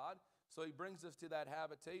household of God. So he brings us to that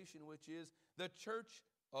habitation, which is the church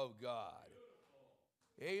of God.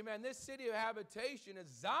 Amen. This city of habitation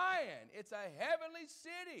is Zion. It's a heavenly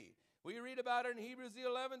city. We read about it in Hebrews the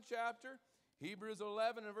 11th chapter. Hebrews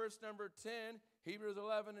 11 and verse number 10. Hebrews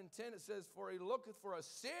 11 and 10, it says, for he looketh for a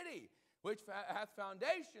city which hath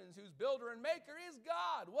foundations, whose builder and maker is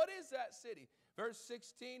God. What is that city? Verse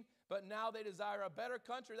 16, but now they desire a better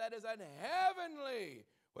country, that is an heavenly.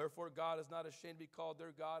 Wherefore God is not ashamed to be called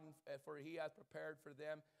their God, for he hath prepared for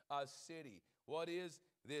them a city. What is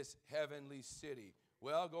this heavenly city?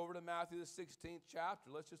 Well, go over to Matthew the 16th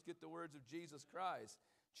chapter. Let's just get the words of Jesus Christ.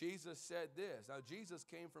 Jesus said this. Now, Jesus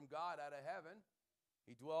came from God out of heaven.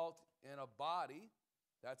 He dwelt in a body.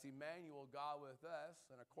 That's Emmanuel, God with us,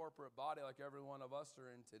 in a corporate body like every one of us are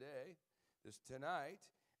in today, tonight.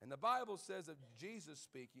 And the Bible says of Jesus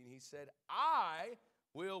speaking, he said, I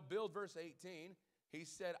will build, verse 18, he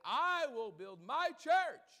said, I will build my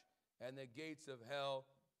church, and the gates of hell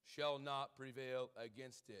shall not prevail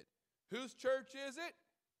against it. Whose church is it?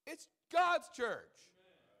 It's God's church.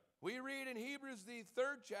 We read in Hebrews the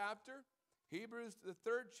 3rd chapter, Hebrews the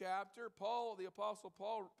 3rd chapter, Paul, the Apostle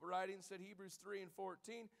Paul writing said, Hebrews 3 and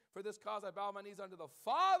 14, for this cause I bow my knees unto the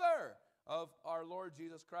Father of our Lord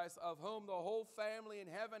Jesus Christ, of whom the whole family in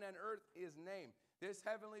heaven and earth is named. This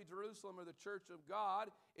heavenly Jerusalem, or the church of God,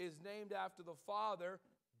 is named after the Father,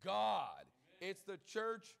 God. It's the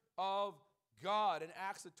church of God. In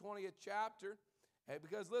Acts the 20th chapter,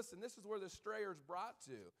 because listen, this is where the strayer is brought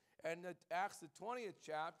to. And in Acts the 20th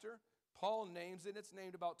chapter, Paul names it. It's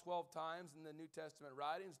named about 12 times in the New Testament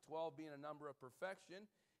writings, 12 being a number of perfection.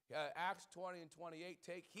 Acts 20 and 28,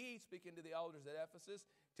 take heed, speaking to the elders at Ephesus,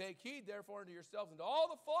 take heed therefore unto yourselves and to all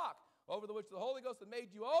the flock over the which the Holy Ghost hath made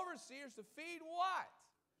you overseers to feed what?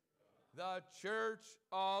 The church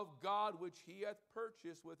of God, which he hath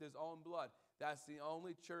purchased with his own blood. That's the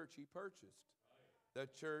only church he purchased. The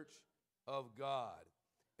church of God.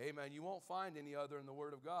 Amen. You won't find any other in the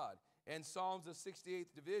Word of God. And Psalms the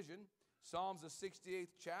 68th division, Psalms the 68th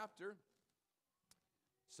chapter,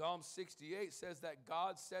 Psalm 68 says that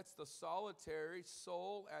God sets the solitary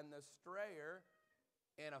soul and the strayer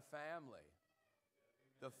in a family.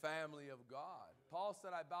 The family of God. Paul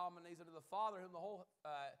said, I bow my knees unto the Father, whom the whole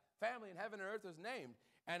family in heaven and earth is named.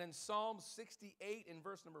 And in Psalm 68, in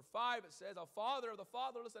verse number 5, it says, a father of the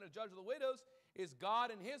fatherless and a judge of the widows is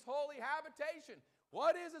God in his holy habitation.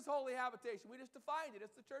 What is his holy habitation? We just defined it.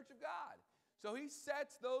 It's the church of God. So he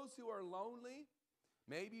sets those who are lonely.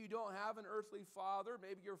 Maybe you don't have an earthly father.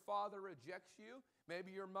 Maybe your father rejects you.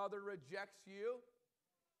 Maybe your mother rejects you.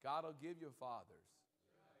 God will give you fathers.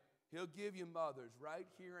 He'll give you mothers right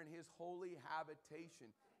here in his holy habitation.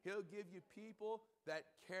 He'll give you people that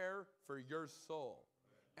care for your soul.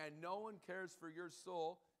 And no one cares for your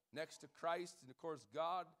soul next to Christ and, of course,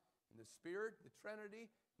 God and the Spirit, the Trinity.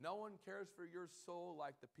 No one cares for your soul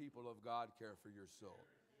like the people of God care for your soul.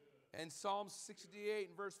 And Psalm 68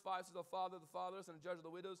 and verse 5 says, the father of the fatherless and the judge of the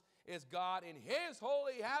widows is God in his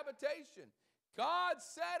holy habitation. God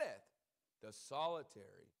setteth the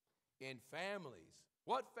solitary in families.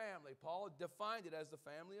 What family? Paul defined it as the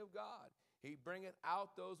family of God. He bringeth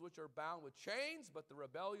out those which are bound with chains, but the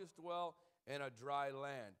rebellious dwell in a dry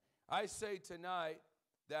land. I say tonight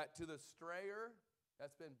that to the strayer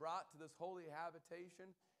that's been brought to this holy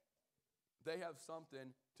habitation, they have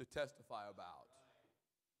something to testify about.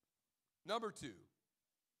 Number 2.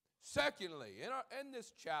 Secondly, in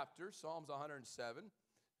this chapter, Psalms 107,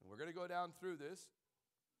 and we're going to go down through this.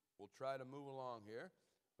 We'll try to move along here.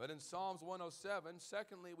 But in Psalms 107,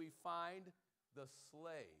 secondly, we find the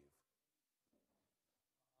slave.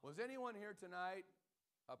 Was anyone here tonight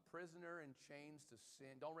a prisoner in chains to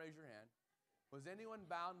sin? Don't raise your hand. Was anyone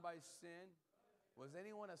bound by sin? Was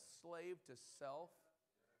anyone a slave to self,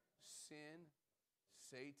 sin,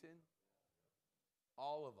 Satan?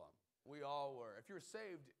 All of them. We all were. If you're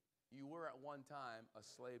saved, you were at one time a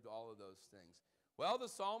slave to all of those things. Well, the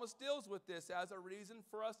psalmist deals with this as a reason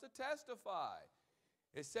for us to testify.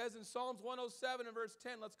 It says in Psalms 107 and verse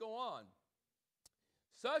 10, let's go on.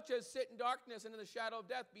 Such as sit in darkness and in the shadow of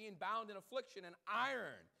death, being bound in affliction and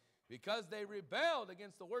iron, because they rebelled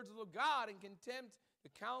against the words of the God and contempt the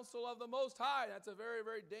counsel of the Most High. That's a very,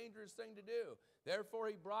 very dangerous thing to do. Therefore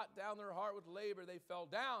he brought down their heart with labor. They fell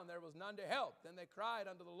down. There was none to help. Then they cried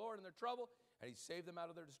unto the Lord in their trouble, and he saved them out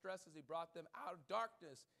of their distresses. He brought them out of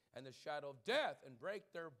darkness and the shadow of death, and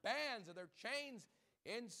brake their bands and their chains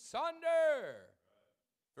in sunder.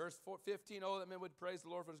 Verse 15, oh, that men would praise the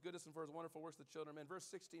Lord for his goodness and for his wonderful works to the children of men. Verse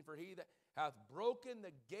 16, for he that hath broken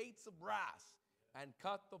the gates of brass and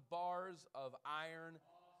cut the bars of iron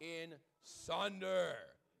in sunder.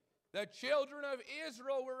 The children of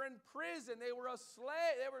Israel were in prison. They were in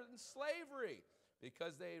slavery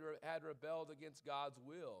because they had rebelled against God's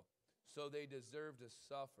will. So they deserved to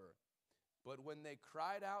suffer. But when they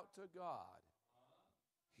cried out to God,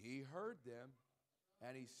 he heard them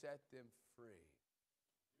and he set them free.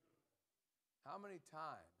 How many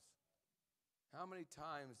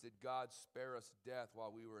times did God spare us death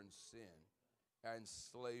while we were in sin and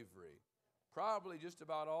slavery? Probably just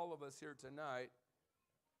about all of us here tonight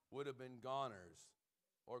would have been goners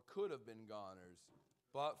or could have been goners,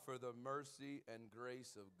 but for the mercy and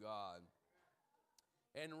grace of God.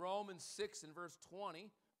 In Romans 6 and verse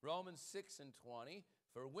 20, Romans 6 and 20,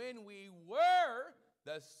 for when we were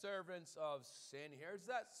the servants of sin, here's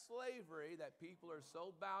that slavery that people are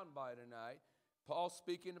so bound by tonight. Paul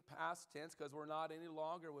speaking in past tense because we're not any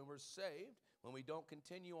longer when we're saved, when we don't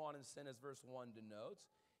continue on in sin, as verse 1 denotes.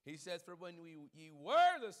 He says, for when ye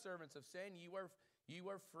were the servants of sin, ye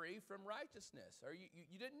were free from righteousness, or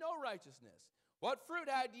you didn't know righteousness. What fruit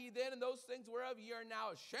had ye then in those things whereof ye are now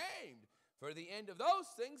ashamed? For the end of those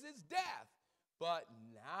things is death. But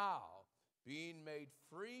now, being made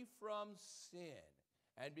free from sin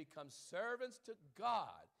and become servants to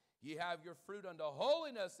God, ye have your fruit unto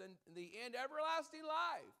holiness, and in the end everlasting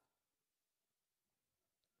life.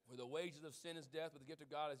 For the wages of sin is death, but the gift of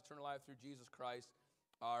God is eternal life through Jesus Christ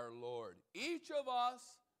our Lord. Each of us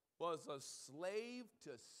was a slave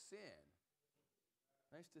to sin.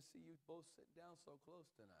 Nice to see you both sit down so close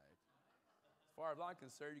tonight. As far as I'm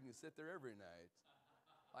concerned, you can sit there every night.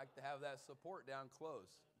 I like to have that support down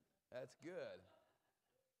close. That's good.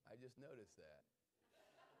 I just noticed that.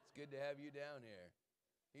 It's good to have you down here.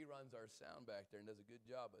 He runs our sound back there and does a good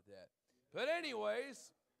job with that. But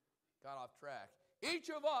anyways, got off track.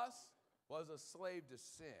 Each of us was a slave to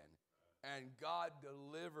sin, and God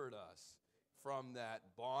delivered us from that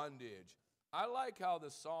bondage. I like how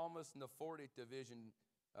the psalmist in the 40th division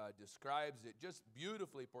describes it, just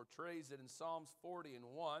beautifully portrays it in Psalms 40 and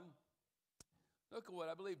 1. Look at what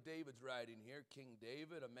I believe David's writing here. King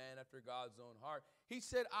David, a man after God's own heart. He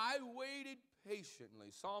said, I waited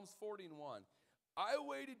patiently. Psalms 41. I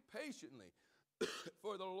waited patiently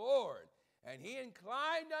for the Lord, and he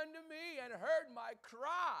inclined unto me and heard my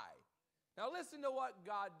cry. Now listen to what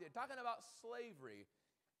God did. Talking about slavery.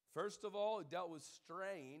 First of all, it dealt with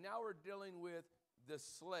straying. Now we're dealing with the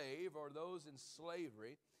slave or those in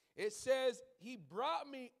slavery. It says, he brought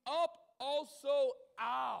me up also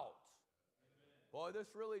out. Boy, this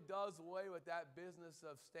really does away with that business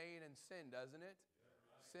of staying in sin, doesn't it?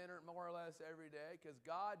 Sin more or less every day, because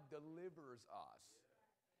God delivers us.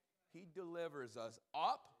 He delivers us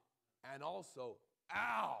up and also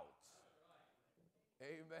out.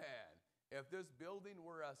 Amen. If this building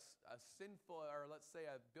were a sinful, or let's say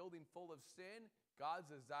a building full of sin, God's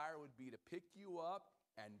desire would be to pick you up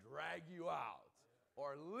and drag you out,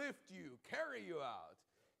 or lift you, carry you out.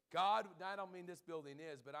 God, I don't mean this building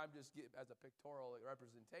is, but I'm just giving as a pictorial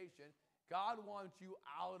representation. God wants you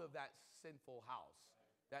out of that sinful house,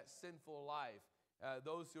 that sinful life.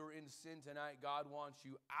 Those who are in sin tonight, God wants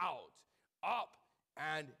you out, up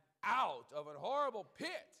and out of a horrible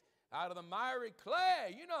pit, out of the miry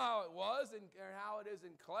clay. You know how it was and how it is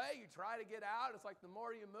in clay. You try to get out. It's like the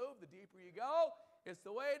more you move, the deeper you go. It's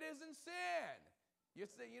the way it is in sin. You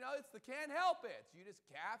say, it's the can't help it. You just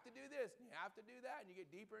have to do this, and you have to do that, and you get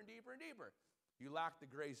deeper and deeper and deeper. You lack the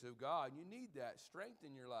grace of God, and you need that strength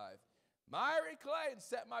in your life. Miry clay and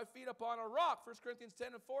set my feet upon a rock. 1 Corinthians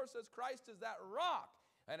 10 and 4 says, Christ is that rock,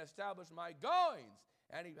 and established my goings,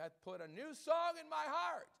 and he hath put a new song in my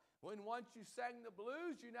heart. When once you sang the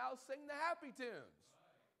blues, you now sing the happy tunes.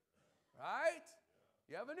 Right?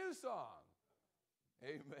 You have a new song.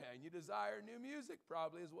 Amen. You desire new music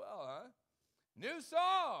probably as well, huh? New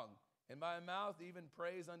song in my mouth, even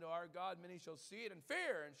praise unto our God. Many shall see it and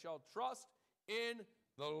fear and shall trust in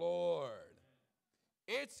the Lord.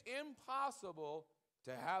 It's impossible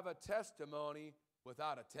to have a testimony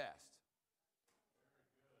without a test.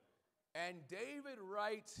 And David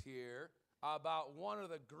writes here about one of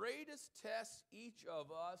the greatest tests each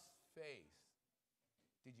of us face.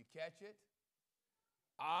 Did you catch it?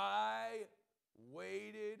 I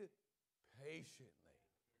waited patiently.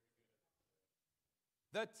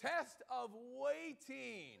 The test of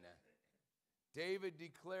waiting. David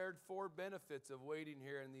declared 4 benefits of waiting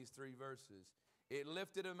here in these 3 verses. It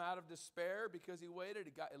lifted him out of despair because he waited.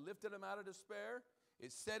 It lifted him out of despair.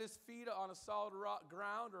 It set his feet on a solid rock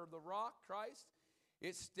ground, or the rock, Christ.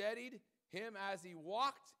 It steadied him as he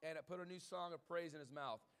walked, and it put a new song of praise in his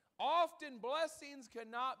mouth. Often blessings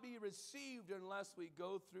cannot be received unless we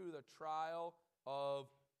go through the trial of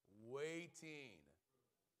waiting.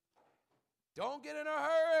 Don't get in a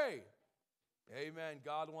hurry. Amen.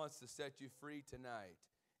 God wants to set you free tonight.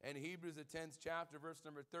 And Hebrews, the 10th chapter, verse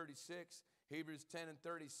number 36, Hebrews 10 and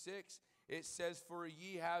 36, it says, for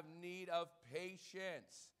ye have need of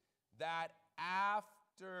patience, that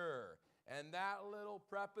after, and that little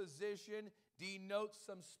preposition denotes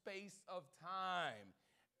some space of time.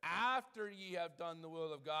 After ye have done the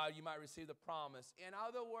will of God, you might receive the promise. In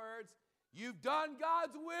other words, you've done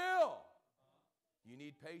God's will. You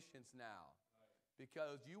need patience now,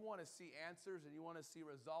 because you want to see answers and you want to see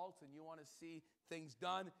results and you want to see things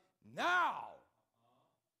done now.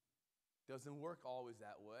 Doesn't work always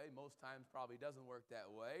that way. Most times probably doesn't work that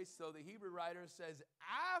way. So the Hebrew writer says,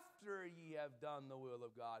 after ye have done the will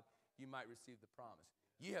of God, you might receive the promise.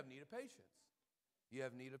 Ye have need of patience. Ye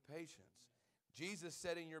have need of patience. Jesus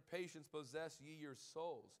said, in your patience possess ye your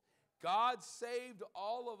souls. God saved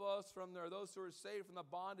all of us from there, those who are saved from the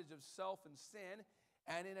bondage of self and sin.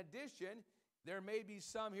 And in addition, there may be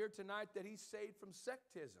some here tonight that he saved from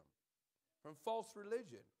sectism, from false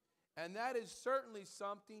religion. And that is certainly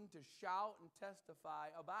something to shout and testify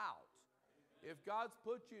about. If God's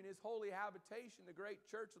put you in his holy habitation, the great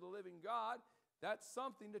church of the living God, that's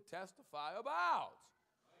something to testify about.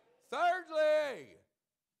 Thirdly,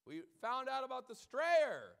 we found out about the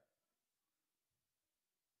strayer.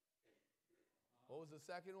 What was the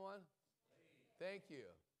second one? Thank you.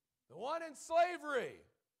 The one in slavery.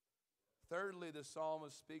 Thirdly, the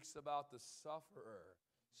psalmist speaks about the sufferer.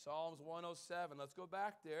 Psalms 107. Let's go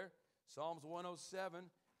back there. Psalms 107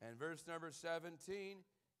 and verse number 17.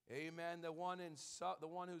 Amen. The one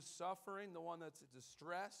who's suffering, the one that's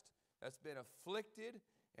distressed, that's been afflicted.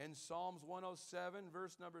 In Psalms 107,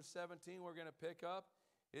 verse number 17, we're going to pick up.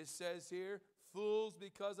 It says here, fools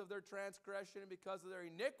because of their transgression and because of their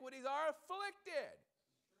iniquities are afflicted.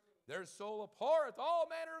 Their soul abhorreth all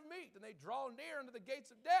manner of meat, and they draw near unto the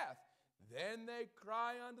gates of death. Then they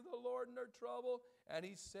cry unto the Lord in their trouble, and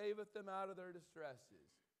he saveth them out of their distresses.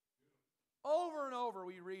 Over and over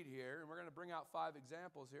we read here, and we're going to bring out 5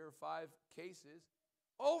 examples here, 5 cases.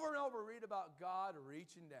 Over and over read about God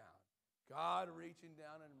reaching down. God reaching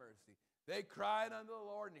down in mercy. They cried unto the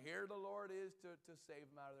Lord, and here the Lord is to save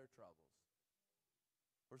them out of their troubles.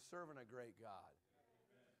 We're serving a great God.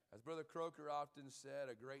 As Brother Croker often said,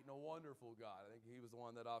 a great and a wonderful God. I think he was the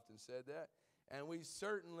one that often said that. And we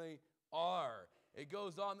certainly are. It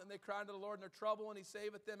goes on, that they cried unto the Lord in their trouble, and he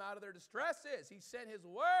saveth them out of their distresses. He sent his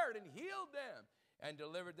word and healed them and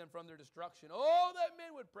delivered them from their destruction. Oh, that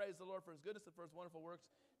men would praise the Lord for his goodness and for his wonderful works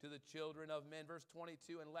to the children of men. Verse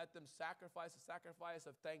 22, and let them sacrifice a sacrifice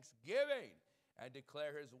of thanksgiving and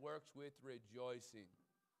declare his works with rejoicing.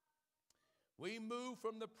 We moved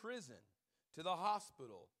from the prison to the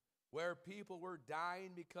hospital where people were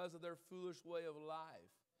dying because of their foolish way of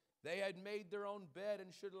life. They had made their own bed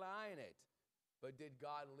and should lie in it. But did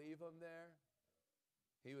God leave them there?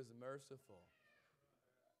 He was merciful.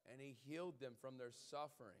 And he healed them from their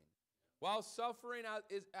suffering. While suffering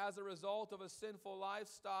is as a result of a sinful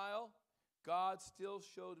lifestyle, God still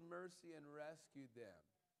showed mercy and rescued them.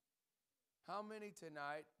 How many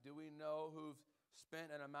tonight do we know who've spent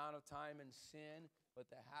an amount of time in sin with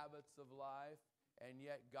the habits of life, and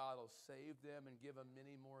yet God will save them and give them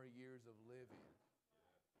many more years of living?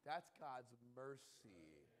 That's God's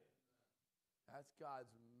mercy. That's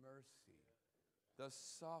God's mercy. The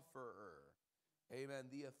sufferer. Amen.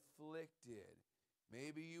 The afflicted.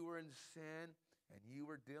 Maybe you were in sin and you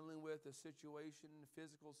were dealing with a situation, a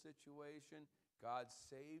physical situation. God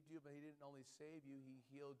saved you, but he didn't only save you, he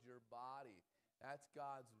healed your body. That's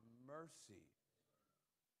God's mercy.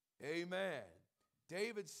 Amen.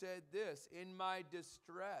 David said this, in my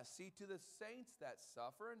distress. See, to the saints that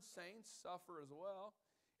suffer, and saints suffer as well.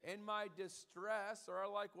 In my distress, or I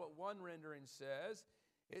like what one rendering says,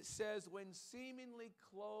 it says, when seemingly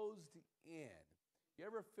closed in. You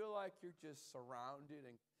ever feel like you're just surrounded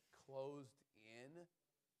and closed in?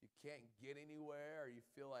 You can't get anywhere, or you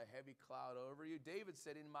feel a heavy cloud over you? David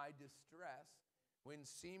said, in my distress, when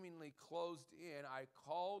seemingly closed in, I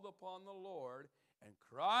called upon the Lord and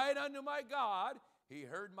cried unto my God. He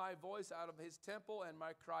heard my voice out of his temple, and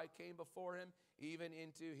my cry came before him, even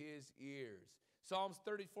into his ears. Psalms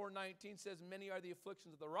 34:19 says, many are the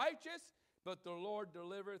afflictions of the righteous, but the Lord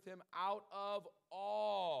delivereth him out of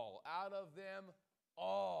all. Out of them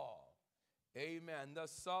all. Amen. The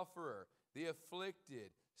sufferer, the afflicted.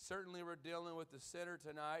 Certainly we're dealing with the sinner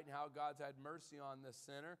tonight and how God's had mercy on the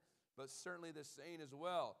sinner, but certainly the saint as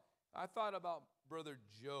well. I thought about Brother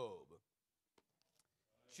Job.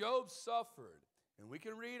 Job suffered, and we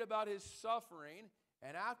can read about his suffering.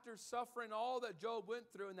 And after suffering all that Job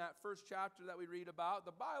went through in that first chapter that we read about,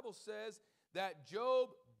 the Bible says that Job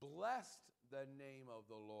blessed the name of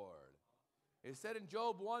the Lord. It said in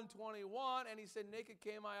Job 1:21, and he said, naked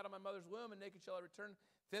came I out of my mother's womb, and naked shall I return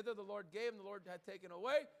thither. The Lord gave, and the Lord had taken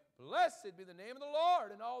away. Blessed be the name of the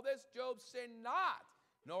Lord. And all this Job sinned not,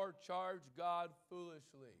 nor charged God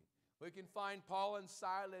foolishly. We can find Paul and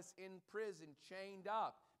Silas in prison, chained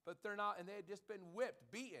up, but they're not, and they had just been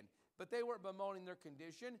whipped, beaten. But they weren't bemoaning their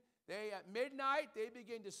condition. They, at midnight, they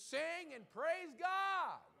began to sing and praise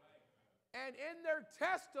God. And in their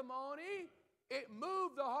testimony, it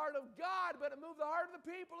moved the heart of God, but it moved the heart of the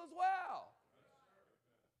people as well.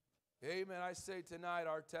 Amen. I say tonight,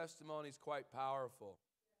 our testimony is quite powerful.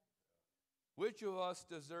 Which of us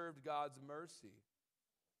deserved God's mercy?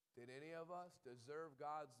 Did any of us deserve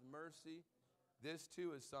God's mercy? This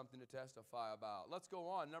too is something to testify about. Let's go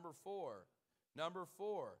on. Number 4. Number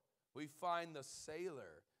 4. We find the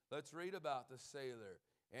sailor. Let's read about the sailor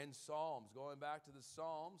in Psalms. Going back to the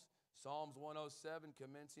Psalms, Psalms 107,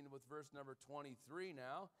 commencing with verse number 23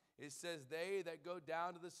 now. It says, they that go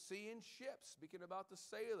down to the sea in ships, speaking about the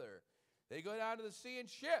sailor. They go down to the sea in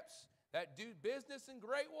ships that do business in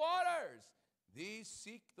great waters. These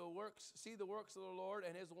see the works of the Lord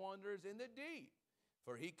and his wonders in the deep.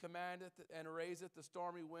 For he commandeth and raiseth the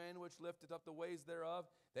stormy wind, which lifteth up the waves thereof.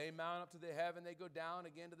 They mount up to the heaven, they go down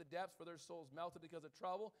again to the depths, for their souls melted because of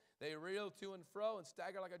trouble. They reel to and fro and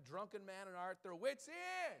stagger like a drunken man and are at their wits'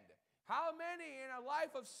 end. How many in a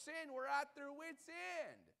life of sin were at their wits'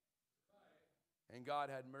 end? And God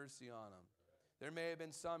had mercy on them. There may have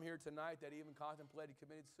been some here tonight that even contemplated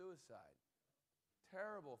committing suicide.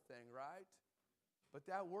 Terrible thing, right? But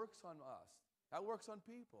that works on us. That works on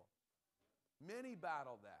people. Many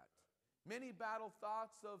battle that. Many battle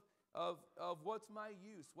thoughts of what's my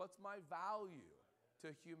use? What's my value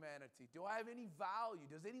to humanity? Do I have any value?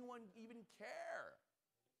 Does anyone even care?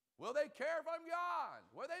 Will they care if I'm gone?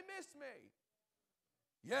 Will they miss me?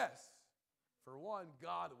 Yes. For one,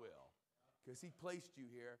 God will. Because he placed you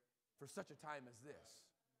here for such a time as this.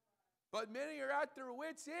 But many are at their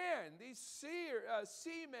wits' end, these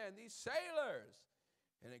seamen, these sailors.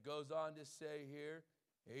 And it goes on to say here,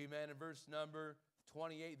 amen, in verse number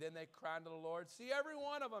 28, then they cry unto the Lord. See every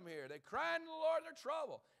one of them here. They cry unto the Lord their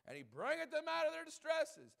trouble, and he bringeth them out of their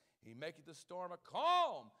distresses. He maketh the storm a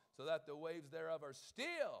calm, so that the waves thereof are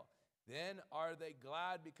still. Then are they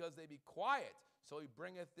glad because they be quiet. So he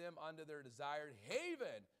bringeth them unto their desired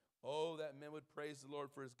haven. Oh, that men would praise the Lord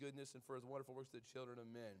for his goodness and for his wonderful works to the children of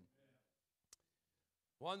men.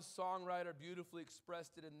 One songwriter beautifully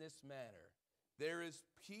expressed it in this manner. There is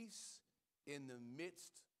peace in the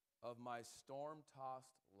midst of my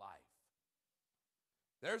storm-tossed life.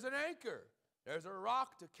 There's an anchor. There's a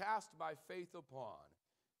rock to cast my faith upon.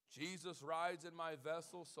 Jesus rides in my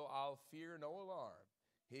vessel, so I'll fear no alarm.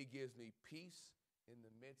 He gives me peace in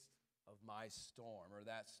the midst of my storm, or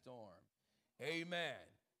that storm. Amen.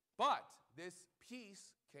 But this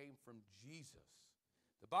peace came from Jesus.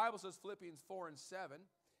 The Bible says, Philippians 4 and 7,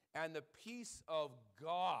 and the peace of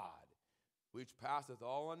God, which passeth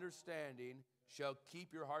all understanding, shall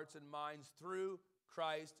keep your hearts and minds through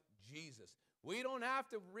Christ Jesus. We don't have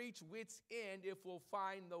to reach wit's end if we'll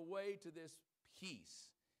find the way to this peace.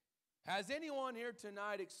 Has anyone here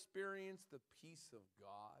tonight experienced the peace of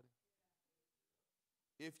God?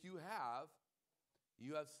 If you have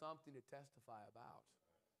something to testify about.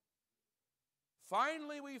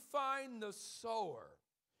 Finally, we find the sower.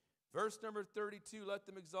 Verse number 32, let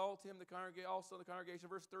them exalt him, also the congregation.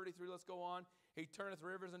 Verse 33, let's go on. He turneth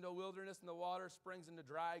rivers into wilderness, and the water springs into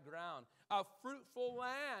dry ground. A fruitful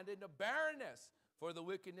land into barrenness for the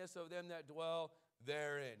wickedness of them that dwell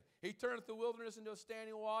therein. He turneth the wilderness into a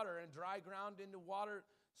standing water, and dry ground into water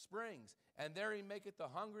springs. And there he maketh the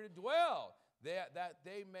hungry to dwell, that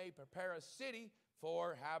they may prepare a city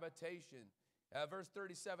for habitation. Verse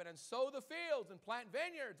 37, and sow the fields and plant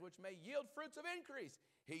vineyards, which may yield fruits of increase.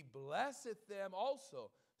 He blesseth them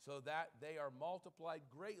also, so that they are multiplied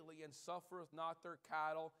greatly, and suffereth not their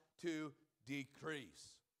cattle to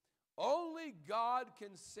decrease. Only God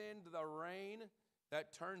can send the rain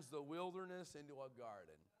that turns the wilderness into a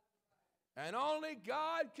garden. And only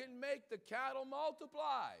God can make the cattle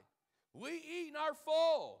multiply. We eat and are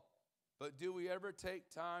full. But do we ever take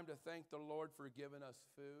time to thank the Lord for giving us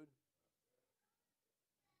food?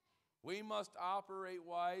 We must operate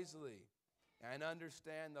wisely and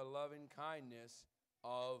understand the loving kindness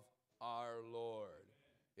of our Lord.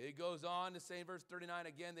 It goes on to say in verse 39,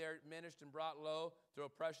 again, they are diminished and brought low through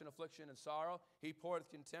oppression, affliction, and sorrow. He poureth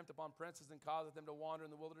contempt upon princes and causeth them to wander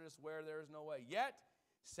in the wilderness where there is no way. Yet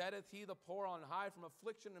setteth he the poor on high from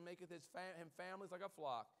affliction, and maketh him families like a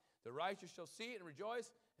flock. The righteous shall see it and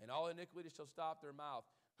rejoice, and all iniquity shall stop their mouth.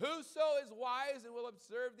 Whoso is wise and will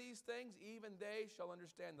observe these things, even they shall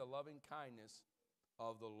understand the loving kindness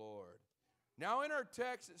of the Lord. Now in our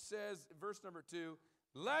text it says, verse number 2,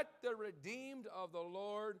 let the redeemed of the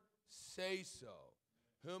Lord say so,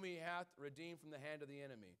 whom he hath redeemed from the hand of the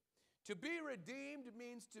enemy. To be redeemed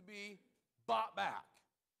means to be bought back.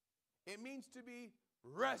 It means to be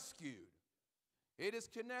rescued. It is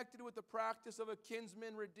connected with the practice of a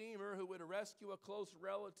kinsman redeemer who would rescue a close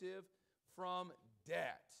relative from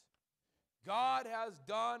debt. God has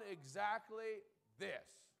done exactly this.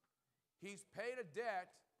 He's paid a debt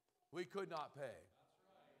we could not pay.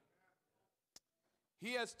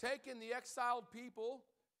 He has taken the exiled people,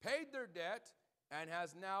 paid their debt, and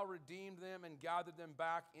has now redeemed them and gathered them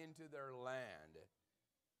back into their land.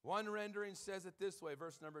 One rendering says it this way,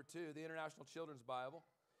 verse number 2, the International Children's Bible.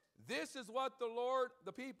 This is what the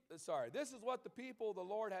people the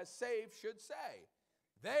Lord has saved should say.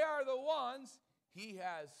 They are the ones he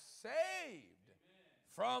has saved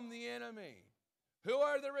from the enemy. Who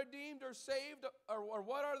are the redeemed or saved, or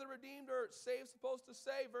what are the redeemed or saved supposed to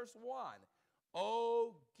say? Verse 1.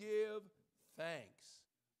 Oh, give thanks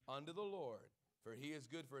unto the Lord, for he is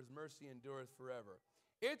good, for his mercy endureth forever.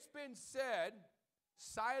 It's been said,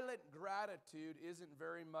 silent gratitude isn't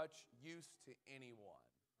very much use to anyone.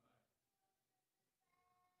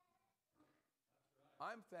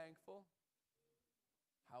 I'm thankful.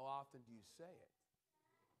 How often do you say it?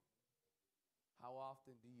 How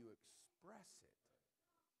often do you express it?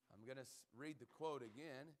 I'm going to read the quote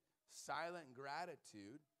again. Silent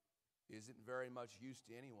gratitude isn't very much use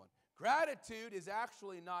to anyone. Gratitude is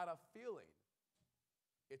actually not a feeling.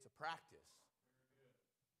 It's a practice.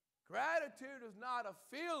 Gratitude is not a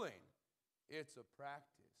feeling. It's a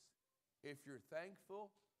practice. If you're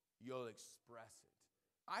thankful, you'll express it.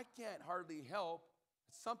 I can't hardly help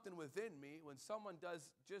something within me when someone does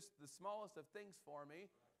just the smallest of things for me.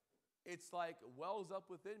 It's like wells up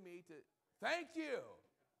within me to thank you.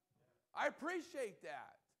 I appreciate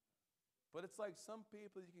that. But it's like some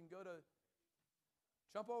people you can go to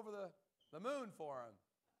jump over the moon for them,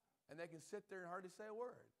 and they can sit there and hardly say a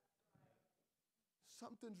word.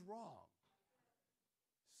 Something's wrong.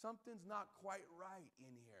 Something's not quite right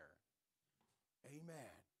in here.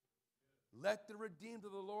 Amen. Let the redeemed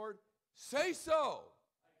of the Lord say so.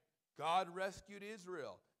 God rescued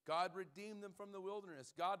Israel. God redeemed them from the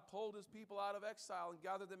wilderness. God pulled his people out of exile and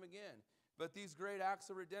gathered them again. But these great acts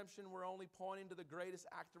of redemption were only pointing to the greatest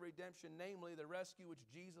act of redemption, namely the rescue which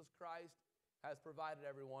Jesus Christ has provided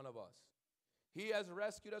every one of us. He has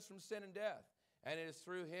rescued us from sin and death, and it is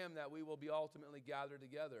through him that we will be ultimately gathered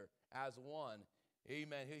together as one.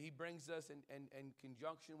 Amen. He brings us in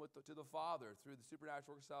conjunction to the Father through the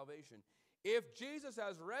supernatural work of salvation. If Jesus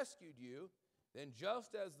has rescued you, then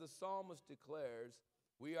just as the psalmist declares,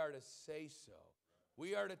 we are to say so.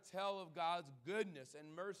 We are to tell of God's goodness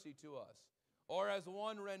and mercy to us. Or as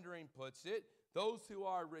one rendering puts it, those who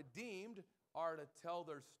are redeemed are to tell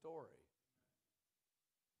their story.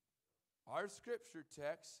 Our scripture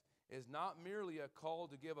text is not merely a call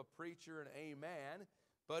to give a preacher an amen,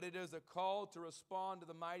 but it is a call to respond to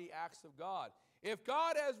the mighty acts of God. If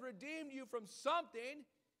God has redeemed you from something,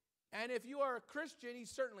 and if you are a Christian, he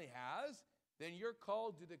certainly has, then you're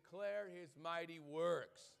called to declare his mighty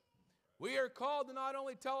works. We are called to not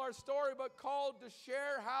only tell our story, but called to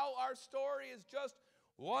share how our story is just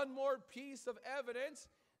one more piece of evidence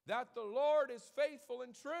that the Lord is faithful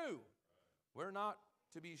and true. We're not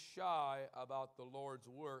to be shy about the Lord's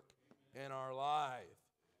work in our life.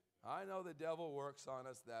 I know the devil works on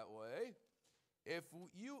us that way. If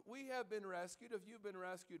we have been rescued, if you've been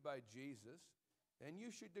rescued by Jesus, then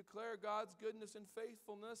you should declare God's goodness and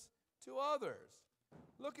faithfulness to others.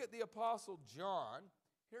 Look at the Apostle John.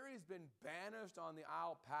 Here he's been banished on the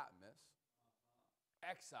Isle of Patmos,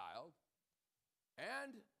 exiled,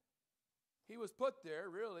 and he was put there,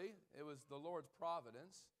 really, it was the Lord's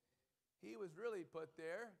providence. He was really put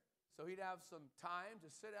there so he'd have some time to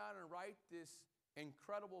sit down and write this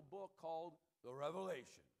incredible book called the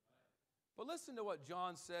Revelation. But listen to what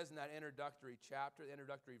John says in that introductory chapter, the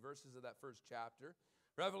introductory verses of that first chapter.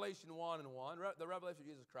 Revelation 1:1, the revelation of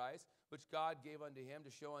Jesus Christ, which God gave unto him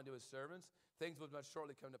to show unto his servants things which must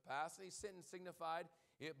shortly come to pass. And he sent and signified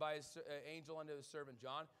it by his angel unto his servant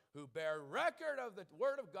John, who bare record of the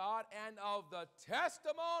word of God and of the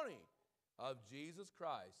testimony of Jesus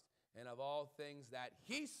Christ, and of all things that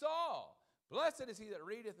he saw. Blessed is he that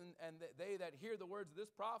readeth, and they that hear the words of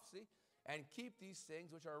this prophecy, and keep these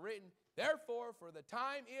things which are written. Therefore, for the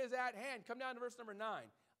time is at hand. Come down to verse number 9.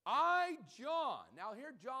 I, John. Now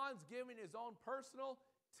here John's giving his own personal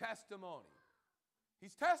testimony.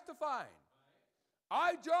 He's testifying.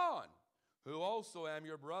 I, John, who also am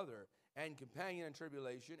your brother and companion in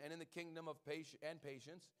tribulation and in the kingdom of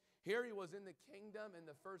patience. Here he was in the kingdom in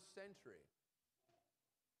the first century.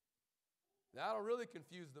 That'll really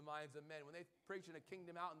confuse the minds of men. When they preach in a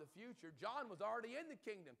kingdom out in the future, John was already in the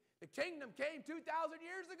kingdom. The kingdom came 2,000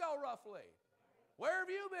 years ago, roughly. Where have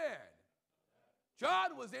you been?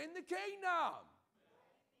 John was in the kingdom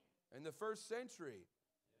in the first century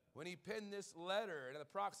when he penned this letter in the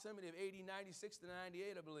proximity of AD 96 to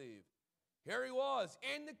 98, I believe. Here he was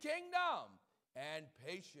in the kingdom, and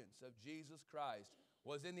patience of Jesus Christ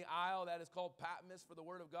was in the isle that is called Patmos for the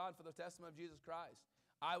word of God, for the testimony of Jesus Christ.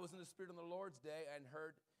 I was in the Spirit on the Lord's day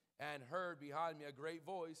and heard behind me a great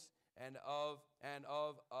voice as of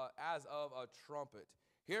a trumpet.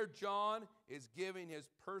 Here John is giving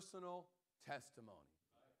his personal testimony.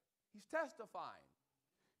 He's testifying.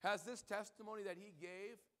 Has this testimony that he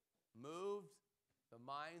gave moved the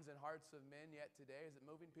minds and hearts of men yet today? Is it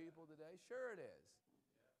moving people today? Sure it is.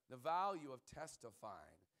 The value of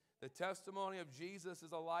testifying. The testimony of Jesus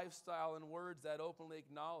is a lifestyle and words that openly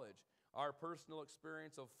acknowledge our personal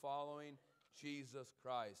experience of following Jesus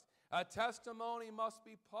Christ. A testimony must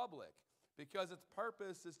be public because its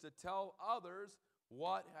purpose is to tell others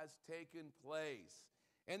what has taken place.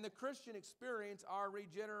 In the Christian experience, our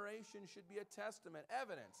regeneration should be a testament,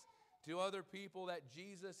 evidence to other people that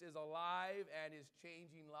Jesus is alive and is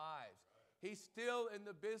changing lives. He's still in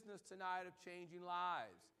the business tonight of changing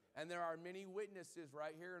lives. And there are many witnesses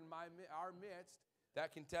right here in our midst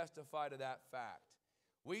that can testify to that fact.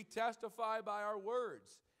 We testify by our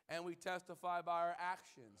words, and we testify by our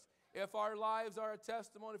actions. If our lives are a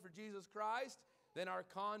testimony for Jesus Christ, then our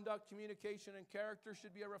conduct, communication, and character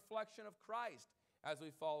should be a reflection of Christ as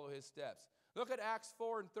we follow his steps. Look at Acts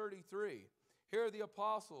 4:33. Here are the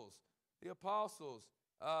apostles.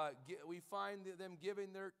 We find them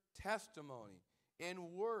giving their testimony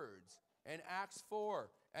in words in Acts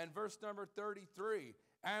 4 and verse number 33.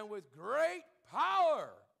 And with great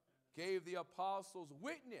power gave the apostles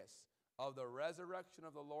witness of the resurrection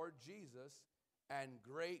of the Lord Jesus, and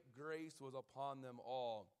great grace was upon them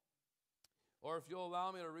all. Or if you'll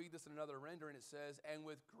allow me to read this in another rendering, it says, and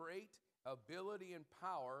with great ability and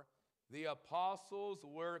power, the apostles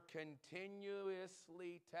were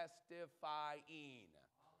continuously testifying.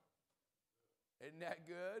 Isn't that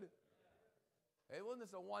good? It wasn't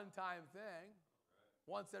just a one-time thing,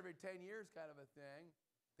 once every 10 years kind of a thing.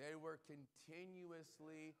 They were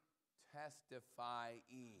continuously testifying.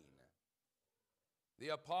 The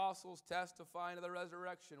apostles testifying to the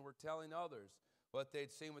resurrection were telling others what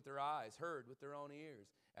they'd seen with their eyes, heard with their own ears,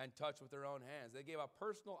 and touched with their own hands. They gave a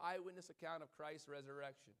personal eyewitness account of Christ's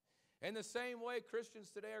resurrection. In the same way, Christians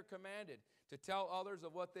today are commanded to tell others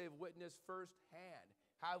of what they've witnessed firsthand.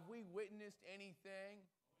 Have we witnessed anything?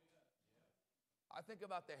 I think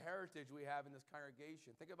about the heritage we have in this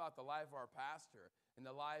congregation. Think about the life of our pastor and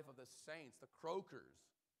the life of the saints, the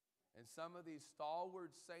Crokers, and some of these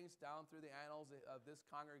stalwart saints down through the annals of this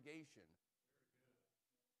congregation.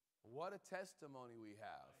 What a testimony we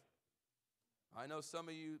have. I know some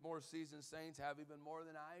of you more seasoned saints have even more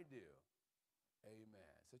than I do.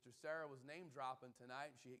 Amen. Sister Sarah was name dropping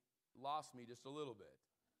tonight, and she lost me just a little bit.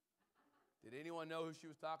 Did anyone know who she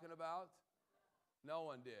was talking about? No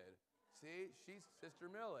one did. See, she's Sister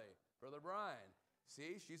Millie, Brother Brian.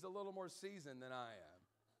 See, she's a little more seasoned than I am.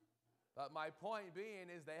 But my point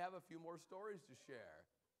being is they have a few more stories to share.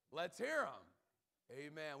 Let's hear them.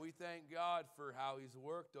 Amen. We thank God for how he's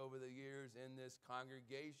worked over the years in this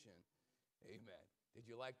congregation. Amen. Did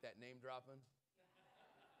you like that name dropping?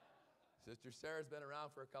 Sister Sarah's been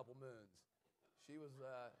around for a couple moons. She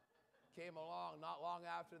came along not long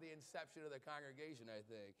after the inception of the congregation, I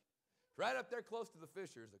think. Right up there close to the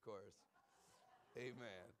Fishers, of course.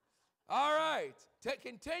 Amen. All right.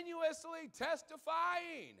 Continuously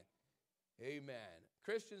testifying. Amen.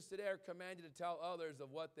 Christians today are commanded to tell others of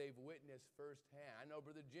what they've witnessed firsthand. I know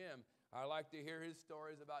Brother Jim, I like to hear his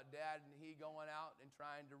stories about Dad and he going out and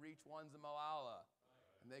trying to reach ones in Malala.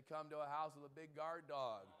 And they come to a house with a big guard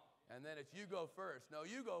dog. And then it's you go first. No,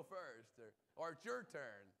 you go first. Or it's your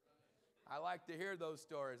turn. I like to hear those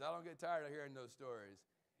stories. I don't get tired of hearing those stories.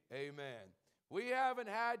 Amen. We haven't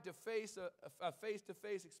had to face a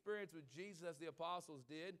face-to-face experience with Jesus as the apostles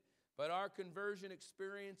did, but our conversion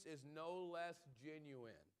experience is no less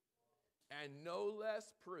genuine and no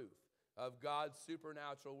less proof of God's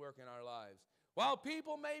supernatural work in our lives. While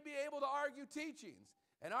people may be able to argue teachings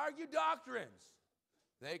and argue doctrines,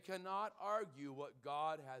 they cannot argue what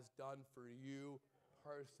God has done for you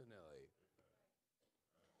personally.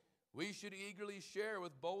 We should eagerly share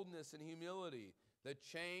with boldness and humility the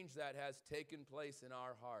change that has taken place in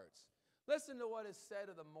our hearts. Listen to what is said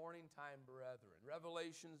of the morning time brethren.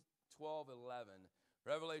 Revelation 12:11.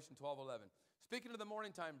 Revelation 12:11. Speaking of the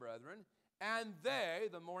morning time brethren, and they,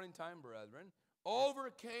 the morning time brethren,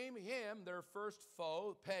 overcame him, their first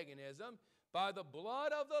foe, paganism, by the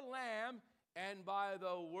blood of the Lamb and by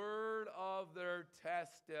the word of their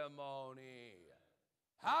testimony.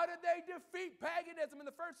 How did they defeat paganism in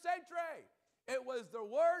the first century? It was the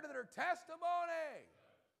word of their testimony.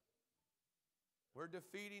 We're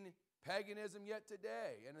defeating paganism yet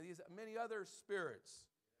today and these many other spirits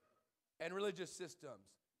and religious systems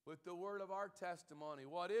with the word of our testimony.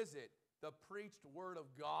 What is it? The preached word of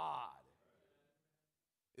God.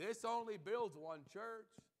 This only builds one church.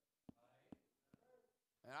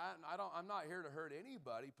 And I'm not here to hurt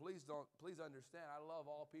anybody. Please understand. I love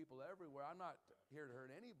all people everywhere. I'm not here to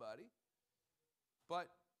hurt anybody. But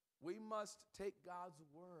we must take God's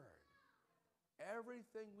word.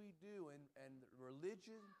 Everything we do and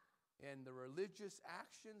religion and the religious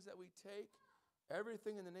actions that we take,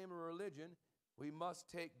 everything in the name of religion, we must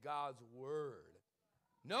take God's word.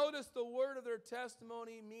 Notice the word of their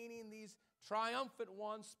testimony, meaning these triumphant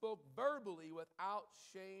ones spoke verbally without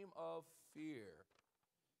shame of fear.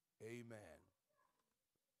 Amen.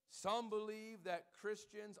 Some believe that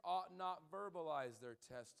Christians ought not verbalize their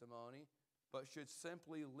testimony, but should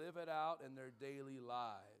simply live it out in their daily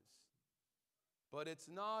lives. But it's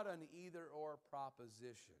not an either-or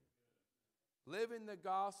proposition. Living the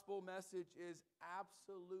gospel message is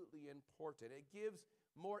absolutely important. It gives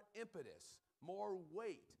more impetus, more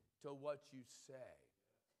weight to what you say.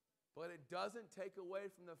 But it doesn't take away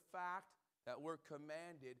from the fact that we're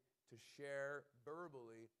commanded to share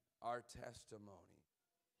verbally our testimony.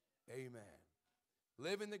 Amen.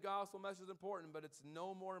 Living the gospel message is important, but it's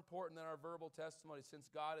no more important than our verbal testimony, since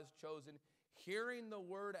God has chosen hearing the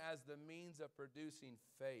word as the means of producing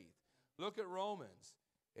faith. Look at Romans.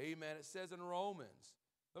 Amen. It says in Romans,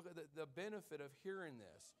 look at the benefit of hearing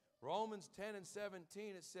this. Romans 10 and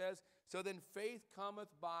 17, it says, so then faith cometh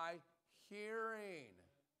by hearing.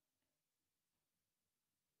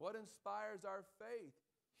 What inspires our faith?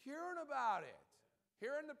 Hearing about it.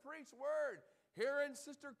 Hearing the preached word. Hearing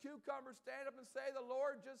Sister Cucumber stand up and say, the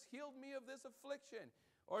Lord just healed me of this affliction.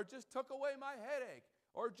 Or just took away my headache.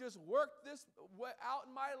 Or just worked this out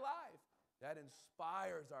in my life. That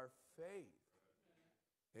inspires our faith.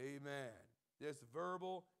 Amen. This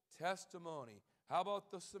verbal testimony. How about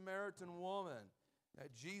the Samaritan woman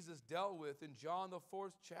that Jesus dealt with in John the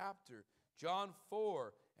 4th chapter? John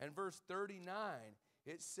 4 and verse 39.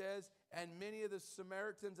 It says, and many of the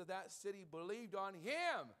Samaritans of that city believed on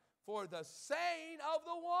him for the saying of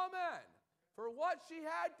the woman. For what she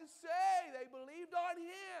had to say, they believed on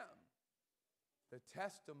him. The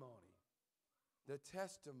testimony. The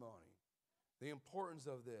testimony. The importance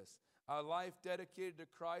of this. A life dedicated to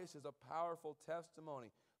Christ is a powerful testimony.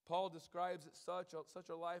 Paul describes it such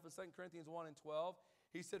a life in 2 Corinthians 1 and 12.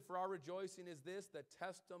 He said, for our rejoicing is this, the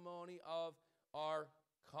testimony of our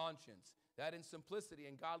conscience. That in simplicity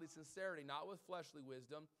and godly sincerity, not with fleshly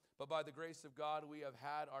wisdom, but by the grace of God, we have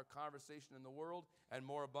had our conversation in the world and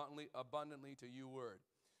more abundantly to you word.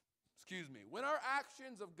 Excuse me. When our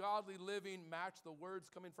actions of godly living match the words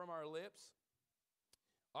coming from our lips,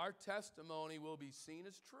 our testimony will be seen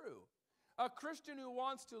as true. A Christian who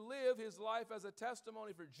wants to live his life as a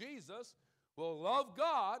testimony for Jesus will love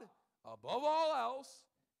God above all else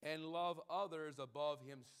and love others above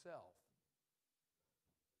himself.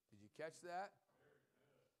 Did you catch that?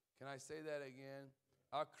 Can I say that again?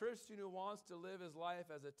 A Christian who wants to live his life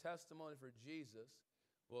as a testimony for Jesus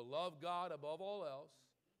will love God above all else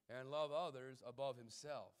and love others above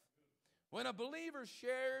himself. When a believer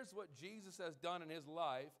shares what Jesus has done in his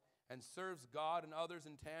life and serves God and others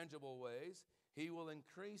in tangible ways, he will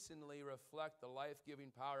increasingly reflect the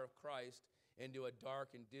life-giving power of Christ into a dark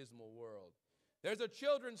and dismal world. There's a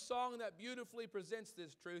children's song that beautifully presents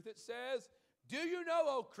this truth. It says, do you know,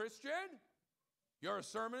 O Christian, you're a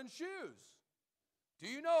sermon in shoes? Do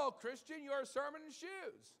you know, O Christian, you're a sermon in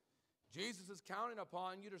shoes? Jesus is counting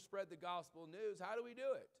upon you to spread the gospel news. How do we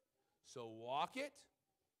do it? So walk it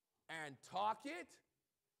and talk it,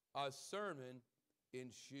 a sermon in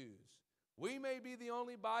shoes. We may be the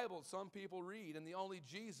only Bible some people read and the only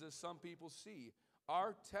Jesus some people see.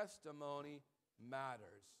 Our testimony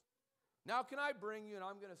matters. Now, can I bring you, and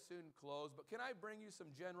I'm going to soon close, but can I bring you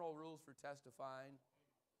some general rules for testifying?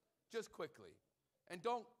 Just quickly. And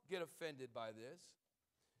don't get offended by this.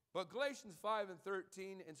 But Galatians 5 and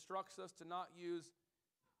 13 instructs us to not use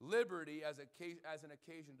liberty as an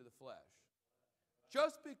occasion to the flesh.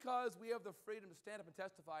 Just because we have the freedom to stand up and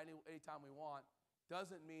testify anytime we want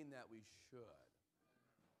doesn't mean that we should.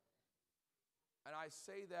 And I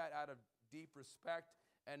say that out of deep respect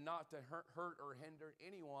and not to hurt or hinder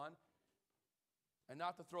anyone and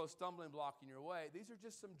not to throw a stumbling block in your way. These are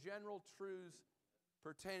just some general truths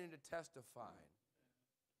pertaining to testifying.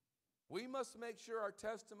 We must make sure our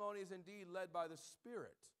testimony is indeed led by the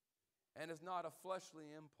Spirit and is not a fleshly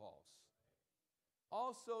impulse.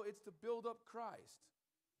 Also, it's to build up Christ,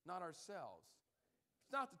 not ourselves.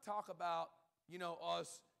 It's not to talk about,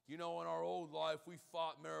 us, in our old life, we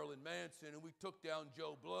fought Marilyn Manson and we took down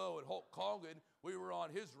Joe Blow and Hulk Hogan. We were on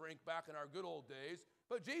his rink back in our good old days,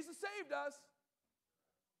 but Jesus saved us.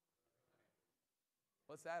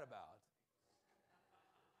 What's that about?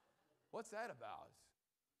 What's that about?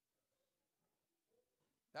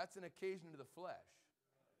 That's an occasion to the flesh.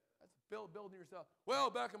 That's building yourself. Well,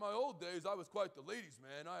 back in my old days, I was quite the ladies'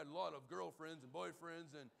 man. I had a lot of girlfriends and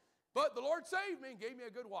boyfriends, but the Lord saved me and gave me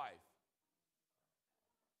a good wife.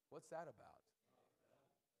 What's that about?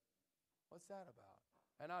 What's that about?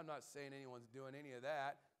 And I'm not saying anyone's doing any of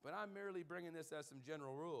that, but I'm merely bringing this as some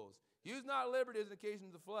general rules. Use not liberty as an occasion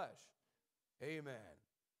to the flesh. Amen.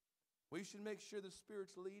 We should make sure the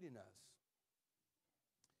Spirit's leading us.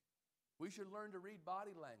 We should learn to read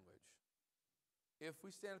body language. If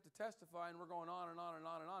we stand up to testify and we're going on and on and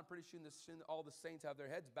on and on, pretty soon all the saints have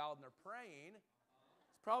their heads bowed and they're praying.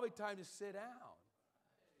 It's probably time to sit down.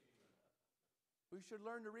 We should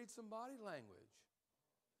learn to read some body language.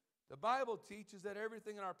 The Bible teaches that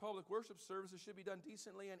everything in our public worship services should be done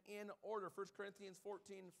decently and in order. 1 Corinthians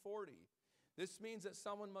 14:40. This means that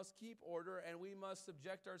someone must keep order and we must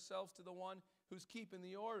subject ourselves to the one who's keeping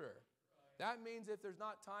the order. That means if there's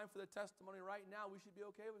not time for the testimony right now, we should be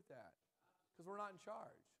okay with that because we're not in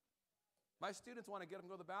charge. My students want to get them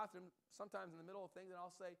to go to the bathroom sometimes in the middle of things, and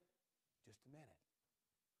I'll say, just a minute.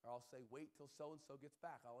 Or I'll say, wait till so-and-so gets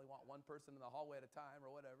back. I only want one person in the hallway at a time or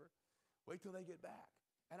whatever. Wait till they get back.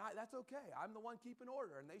 And that's okay. I'm the one keeping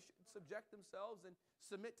order, and they should subject themselves and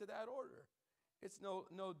submit to that order. It's no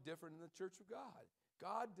different in the church of God.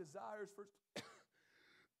 God desires,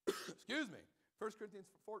 excuse me, 1 Corinthians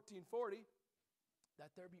 14:40,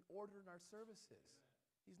 that there be order in our services.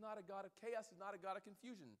 He's not a God of chaos. He's not a God of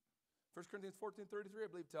confusion. 1 Corinthians 14:33, I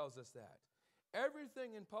believe, tells us that.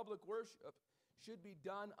 Everything in public worship should be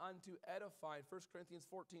done unto edifying. 1 Corinthians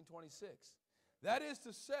 14:26. That is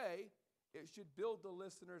to say, it should build the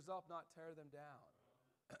listeners up, not tear them down.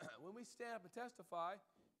 When we stand up and testify,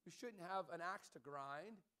 we shouldn't have an axe to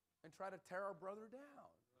grind and try to tear our brother down.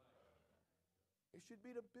 It should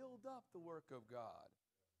be to build up the work of God,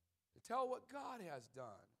 to tell what God has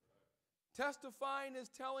done. Testifying is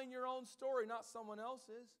telling your own story, not someone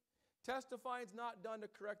else's. Testifying is not done to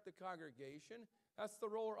correct the congregation. That's the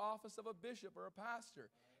role or office of a bishop or a pastor.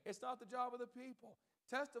 It's not the job of the people.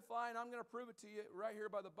 Testifying, I'm going to prove it to you right here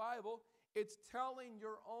by the Bible, it's telling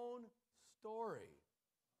your own story.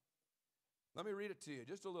 Let me read it to you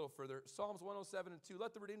just a little further. Psalms 107:2.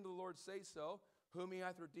 Let the redeemed of the Lord say so, whom he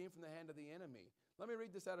hath redeemed from the hand of the enemy. Let me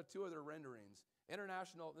read this out of two other renderings. The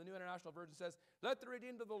New International Version says, let the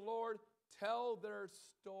redeemed of the Lord tell their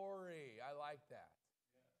story. I like that.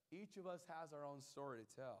 Each of us has our own story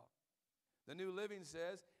to tell. The New Living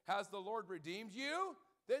says, has the Lord redeemed you?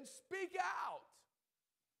 Then speak out.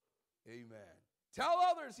 Amen. Tell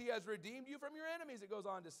others he has redeemed you from your enemies, it goes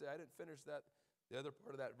on to say. I didn't finish that, the other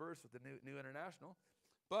part of that verse with the New International.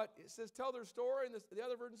 But it says, tell their story, and the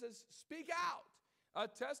other version says, speak out. A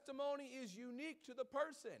testimony is unique to the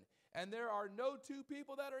person, and there are no two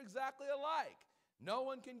people that are exactly alike. No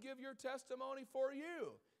one can give your testimony for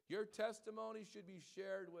you. Your testimony should be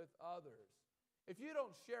shared with others. If you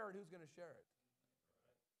don't share it, who's going to share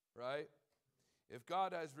it? Right? If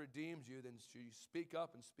God has redeemed you, then you speak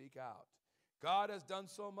up and speak out. God has done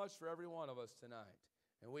so much for every one of us tonight,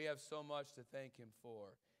 and we have so much to thank him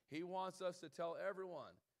for. He wants us to tell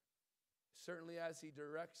everyone, certainly as he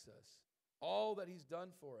directs us, all that he's done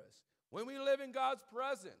for us. When we live in God's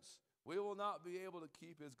presence, we will not be able to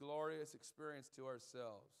keep his glorious experience to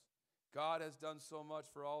ourselves. God has done so much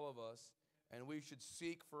for all of us, and we should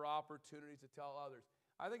seek for opportunities to tell others.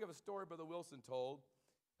 I think of a story Brother Wilson told,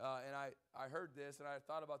 and I heard this, and I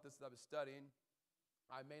thought about this as I was studying.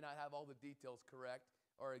 I may not have all the details correct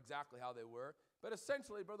or exactly how they were, but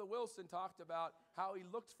essentially Brother Wilson talked about how he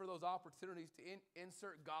looked for those opportunities to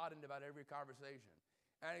insert God into about every conversation.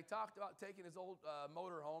 And he talked about taking his old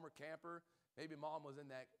motorhome or camper. Maybe mom was in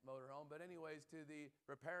that motorhome. But anyways, to the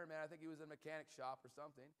repairman, I think he was in a mechanic shop or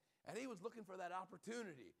something. And he was looking for that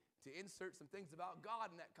opportunity to insert some things about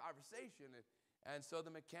God in that conversation. And so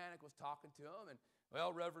the mechanic was talking to him. And,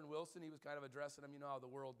 well, Reverend Wilson, he was kind of addressing him, you know how the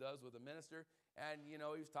world does with a minister. And, you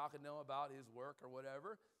know, he was talking to him about his work or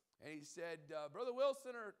whatever. And he said, Brother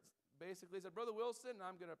Wilson, or basically he said, Brother Wilson, and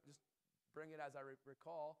I'm going to just bring it as I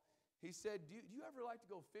recall. He said, do you ever like to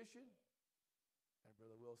go fishing? And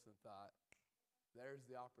Brother Wilson thought, there's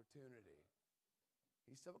the opportunity.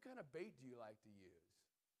 He said, what kind of bait do you like to use?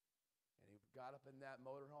 And he got up in that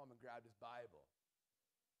motorhome and grabbed his Bible.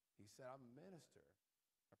 He said, I'm a minister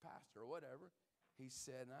or pastor or whatever. He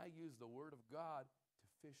said, and I use the word of God to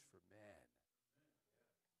fish for men.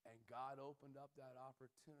 And God opened up that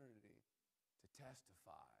opportunity to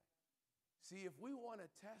testify. See, if we want to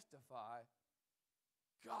testify,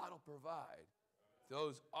 God will provide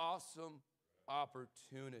those awesome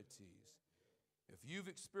opportunities. If you've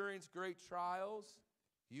experienced great trials,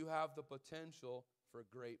 you have the potential for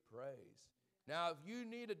great praise. Now, if you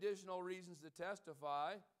need additional reasons to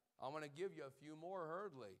testify, I'm going to give you a few more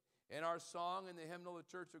hurriedly. In our song in the hymnal of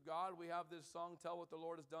the Church of God, we have this song, Tell What the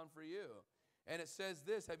Lord Has Done for You. And it says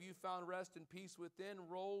this, have you found rest and peace within,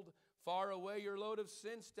 rolled far away your load of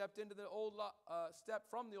sin, stepped into the old step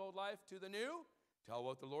from the old life to the new? Tell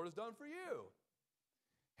what the Lord has done for you.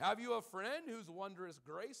 Have you a friend whose wondrous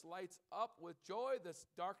grace lights up with joy this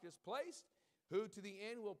darkness placed, who to the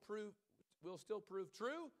end will still prove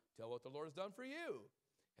true? Tell what the Lord has done for you.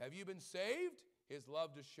 Have you been saved, his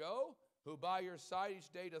love to show, who by your side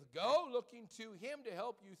each day doth go, looking to him to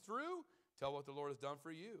help you through? Tell what the Lord has done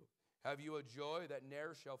for you. Have you a joy that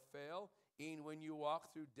ne'er shall fail, e'en when you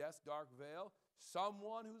walk through death's dark veil?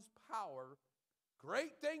 Someone whose power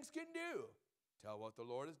great things can do. Tell what the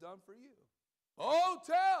Lord has done for you. Oh,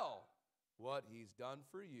 tell what he's done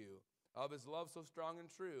for you. Of his love so strong and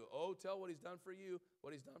true. Oh, tell what he's done for you,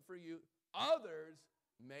 what he's done for you. Others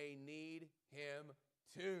may need him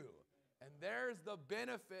too. And there's the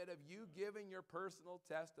benefit of you giving your personal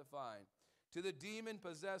testifying. To the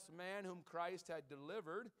demon-possessed man whom Christ had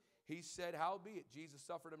delivered, he said, howbeit Jesus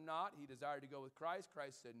suffered him not. He desired to go with Christ.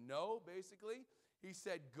 Christ said no, basically. He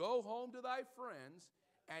said, go home to thy friends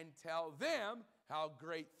and tell them how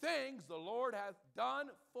great things the Lord hath done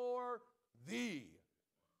for thee.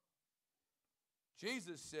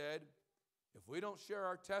 Jesus said, if we don't share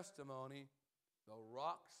our testimony, the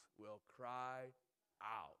rocks will cry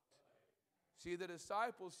out. See, the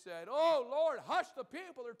disciples said, "Oh, Lord, hush the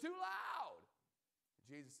people, they're too loud."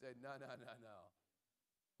 Jesus said, no.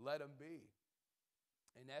 Let them be.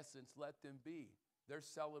 In essence, let them be. They're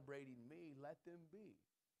celebrating me, let them be.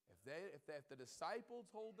 If the disciples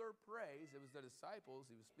hold their praise, it was the disciples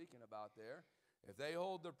he was speaking about there. If they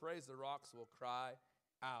hold their praise, the rocks will cry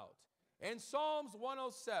out. In Psalms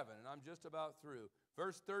 107, and I'm just about through,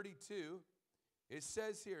 verse 32, it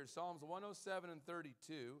says here, Psalms 107 and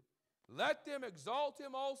 32, "Let them exalt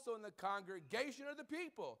him also in the congregation of the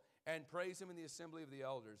people, and praise him in the assembly of the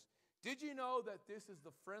elders." Did you know that this is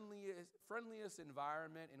the friendliest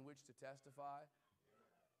environment in which to testify?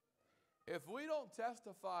 If we don't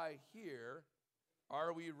testify here,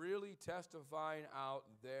 are we really testifying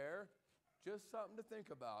out there? Just something to think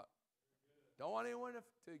about. Don't want anyone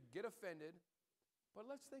to get offended, but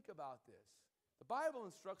let's think about this. The Bible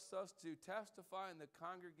instructs us to testify in the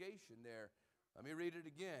congregation there. Let me read it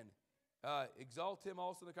again. Exalt him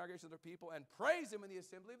also in the congregation of the people, and praise him in the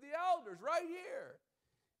assembly of the elders, right here.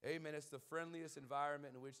 Amen. It's the friendliest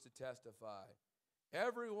environment in which to testify.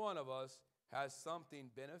 Every one of us has something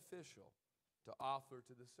beneficial to offer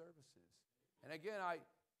to the services. And again, I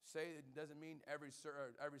say it doesn't mean every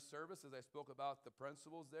service, as I spoke about the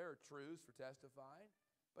principles there, are truths for testifying,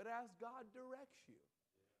 but as God directs you,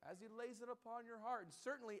 as he lays it upon your heart, and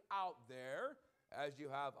certainly out there, as you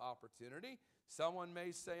have opportunity. Someone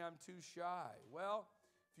may say, "I'm too shy." Well,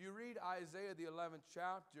 if you read Isaiah, the 11th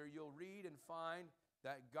chapter, you'll read and find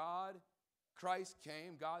that Christ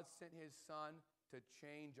came, God sent his Son to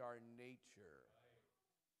change our nature.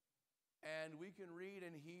 And we can read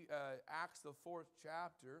in Acts the 4th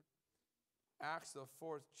chapter.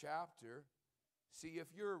 See,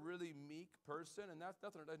 if you're a really meek person, and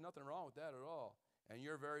there's nothing wrong with that at all, and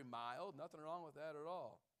you're very mild, nothing wrong with that at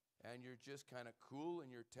all, and you're just kind of cool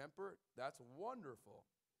in your temper, that's wonderful.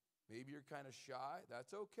 Maybe you're kind of shy,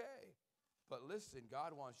 that's okay. But listen,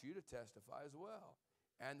 God wants you to testify as well.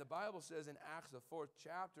 And the Bible says in Acts the 4th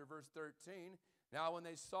chapter, verse 13, "Now when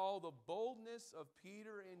they saw the boldness of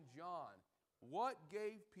Peter and John," what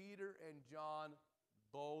gave Peter and John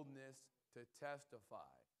boldness to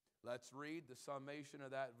testify? Let's read the summation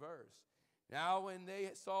of that verse. "Now when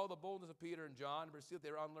they saw the boldness of Peter and John, and perceived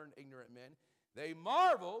they were unlearned, ignorant men, they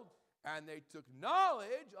marveled, and they took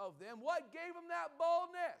knowledge of them." What gave them that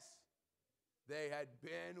boldness? They had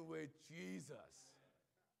been with Jesus.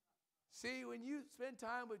 See, when you spend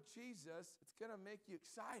time with Jesus, it's going to make you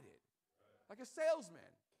excited, like a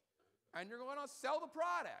salesman. And you're going to sell the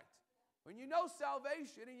product. When you know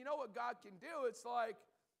salvation and you know what God can do, it's like,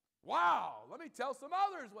 wow, let me tell some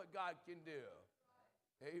others what God can do.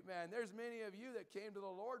 Amen. There's many of you that came to the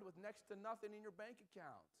Lord with next to nothing in your bank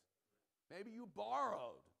account. Maybe you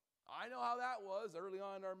borrowed. I know how that was early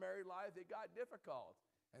on in our married life. It got difficult.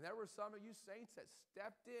 And there were some of you saints that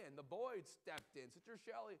stepped in. The Boyds stepped in. Sister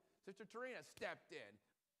Shelley, Sister Tarina stepped in.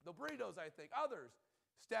 The Burritos, I think, others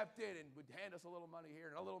stepped in and would hand us a little money here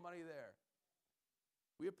and a little money there.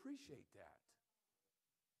 We appreciate that.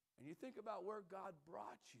 And you think about where God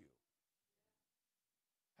brought you.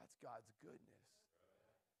 That's God's goodness.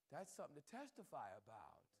 That's something to testify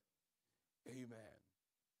about. Amen.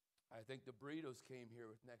 I think the Burritos came here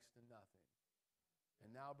with next to nothing.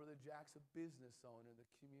 And now Brother Jack's a business owner in the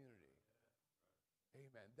community.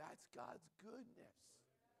 Amen. That's God's goodness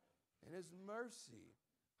and his mercy.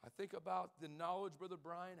 I think about the knowledge Brother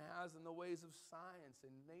Brian has in the ways of science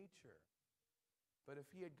and nature. But if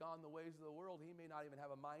he had gone the ways of the world, he may not even have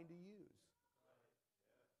a mind to use.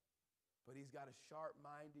 But he's got a sharp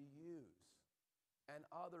mind to use. And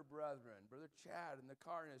other brethren, Brother Chad in the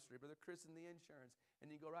car industry, Brother Chris in the insurance, and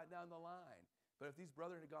you go right down the line. But if these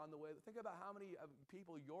brethren had gone the way, think about how many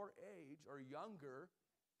people your age or younger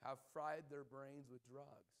have fried their brains with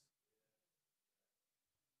drugs.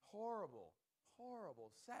 Horrible, horrible,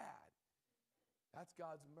 sad. That's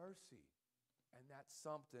God's mercy. And that's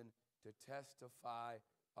something to testify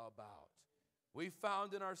about. We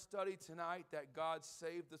found in our study tonight that God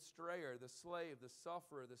saved the strayer, the slave, the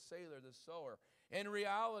sufferer, the sailor, the sower. In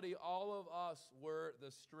reality, all of us were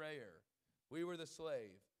the strayer. We were the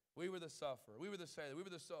slave. We were the sufferer. We were the sailor. We were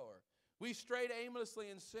the sower. We strayed aimlessly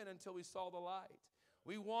in sin until we saw the light.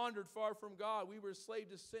 We wandered far from God. We were slave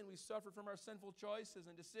to sin. We suffered from our sinful choices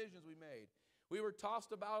and decisions we made. We were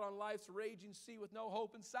tossed about on life's raging sea with no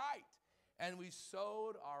hope in sight. And we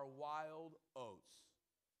sowed our wild oats.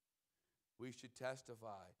 We should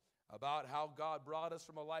testify about how God brought us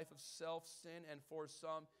from a life of self-sin and for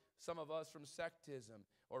some of us from sectism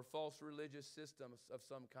or false religious systems of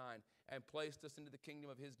some kind and placed us into the kingdom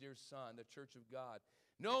of his dear Son, the church of God.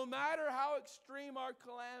 No matter how extreme our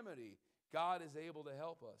calamity, God is able to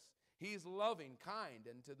help us. He's loving, kind,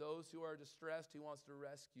 and to those who are distressed, He wants to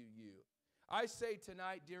rescue you. I say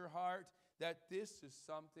tonight, dear heart, that this is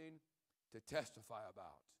something to testify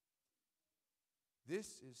about.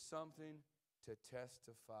 This is something to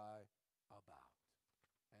testify about.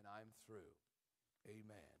 And I'm through.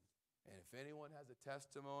 Amen. And if anyone has a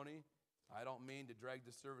testimony, I don't mean to drag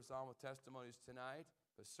the service on with testimonies tonight,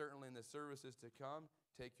 but certainly in the services to come,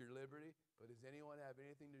 take your liberty. But does anyone have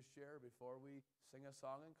anything to share before we sing a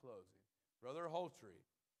song in closing? Brother Holtree,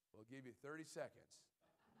 we'll give you 30 seconds.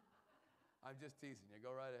 I'm just teasing you.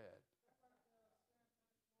 Go right ahead.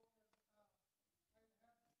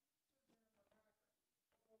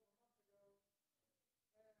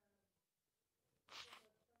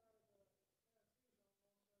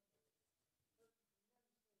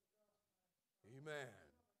 Amen.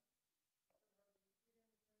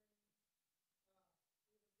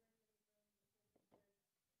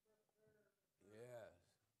 Yes.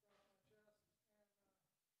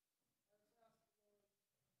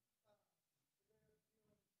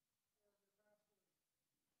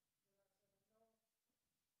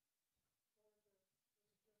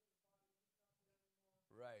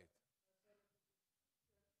 Right.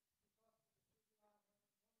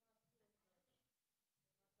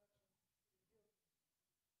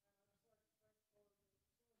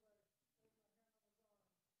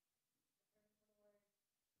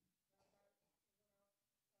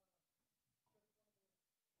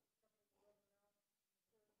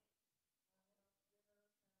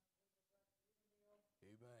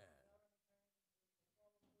 Amen.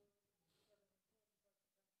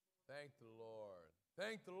 Thank the Lord.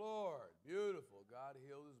 Thank the Lord. Beautiful. God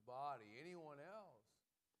healed his body. Anyone else?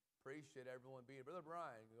 Appreciate everyone being here. Brother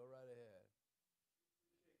Brian, go right ahead.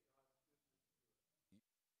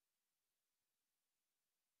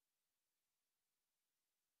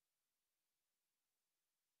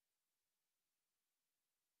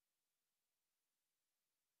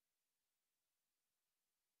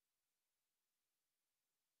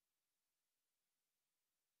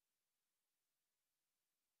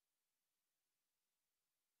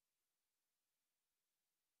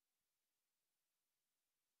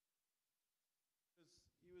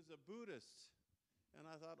 He was a Buddhist. And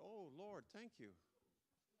I thought, oh, Lord, thank you.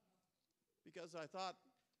 Because I thought,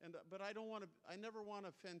 but I never want to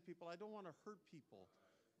offend people. I don't want to hurt people.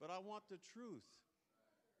 But I want the truth.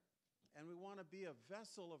 And we want to be a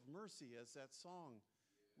vessel of mercy, as that song.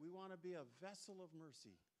 We want to be a vessel of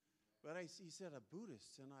mercy. But he said, a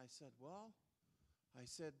Buddhist. And I said, well, I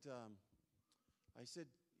said,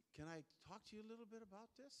 can I talk to you a little bit about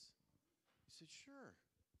this? He said, sure.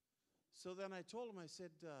 So then I told him, I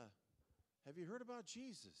said, have you heard about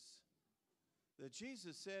Jesus? That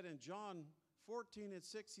Jesus said in John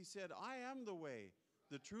 14:6, he said, I am the way,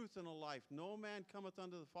 the truth, and the life. No man cometh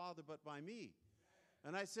unto the Father but by me.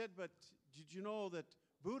 And I said, but did you know that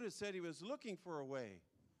Buddha said he was looking for a way?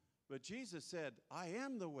 But Jesus said, I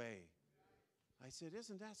am the way. I said,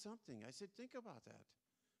 isn't that something? I said, think about that.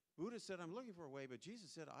 Buddha said, I'm looking for a way, but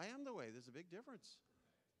Jesus said, I am the way. There's a big difference.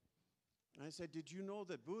 And I said, did you know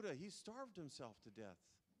that Buddha, he starved himself to death?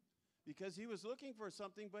 Because he was looking for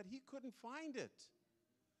something, but he couldn't find it.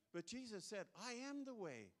 But Jesus said, I am the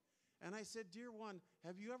way. And I said, dear one,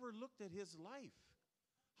 have you ever looked at his life?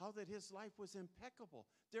 How that his life was impeccable.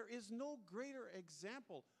 There is no greater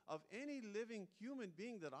example of any living human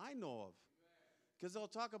being that I know of. Because they'll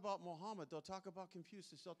talk about Muhammad, they'll talk about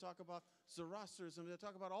Confucius, they'll talk about Zoroastrianism, they'll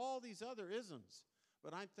talk about all these other isms.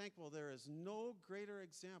 But I'm thankful there is no greater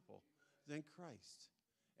example than Christ.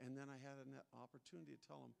 And then I had an opportunity to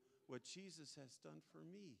tell him what Jesus has done for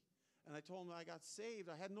me. And I told him I got saved.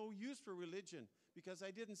 I had no use for religion because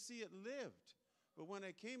I didn't see it lived. But when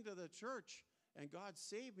I came to the church and God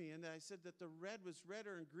saved me, and I said that the red was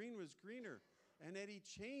redder and green was greener, and that he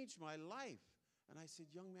changed my life. And I said,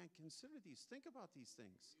 young man, consider these. Think about these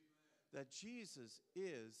things. That Jesus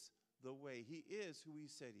is the way. He is who he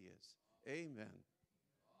said he is. Amen.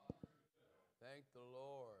 Thank the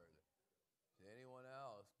Lord. Anyone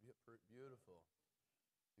else? Beautiful.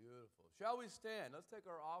 Beautiful. Shall we stand? Let's take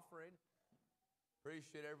our offering.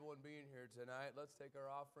 Appreciate everyone being here tonight. Let's take our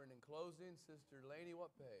offering in closing. Sister Laney,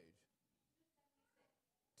 what page?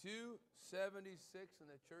 276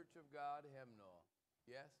 in the Church of God hymnal.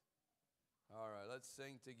 Yes? All right, let's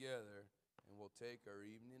sing together, and we'll take our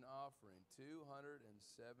evening offering. 276.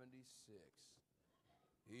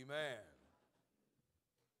 Amen.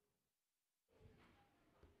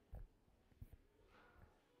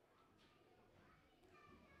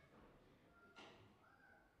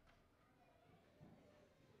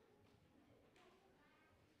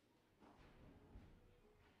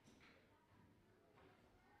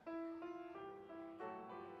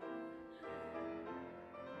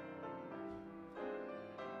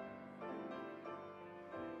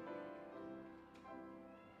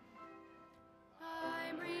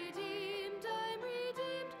 I'm redeemed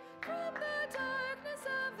from the darkness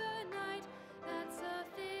of the night that so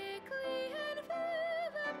thickly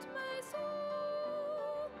enveloped my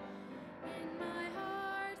soul. In my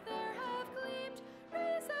heart there have gleamed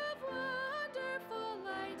rays of wonderful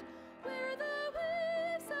light, where the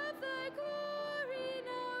waves of thy glory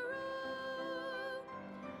now roll.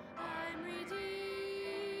 I'm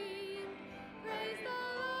redeemed, praise the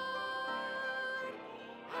Lord.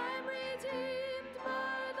 I'm redeemed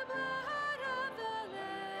by the blood of the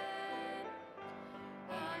Lamb.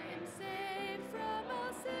 I am saved from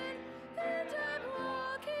all sin, and I'm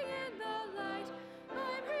walking in the light.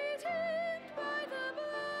 I'm redeemed by the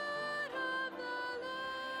blood of the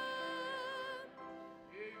Lamb.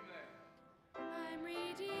 I'm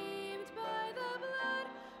redeemed by the blood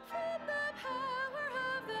from the power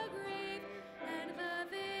of the grave, and the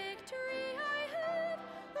victory I have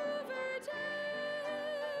over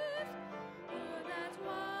death. Oh, that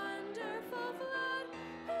wonderful flood,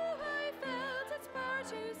 oh, I felt its power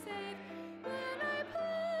to save when I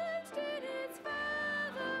plunged in its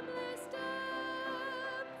fathomless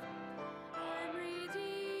depth. I'm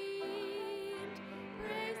redeemed,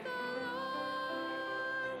 praise the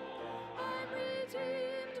Lord. I'm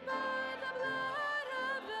redeemed by the blood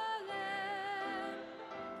of the Lamb.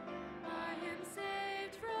 I am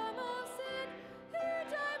saved from all sin, and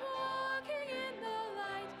I'm walking in the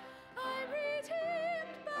light. I'm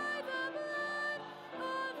redeemed by the blood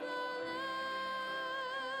of the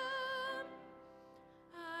Lamb.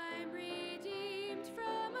 I'm redeemed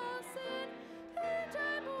from all sin, and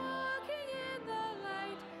I'm walking in the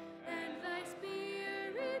light, and thy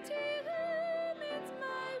spirit illumines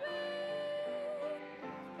my way.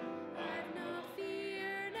 I've no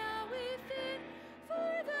fear now within,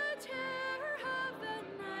 for the terror of the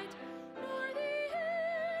night, nor the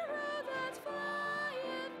arrow that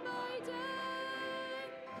flieth by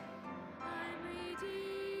day. I'm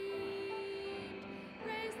redeemed,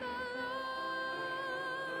 praise the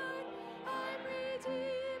Lord. I'm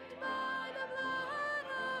redeemed by the blood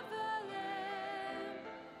of the Lamb.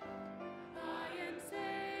 I am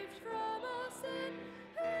saved from all sin,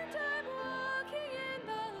 and I'm walking in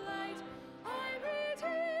the light. I'm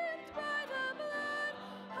redeemed by the blood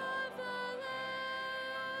of the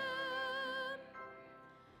Lamb.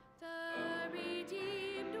 The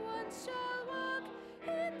redeemed ones shall walk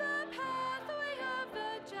in the pathway of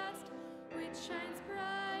the just, which shines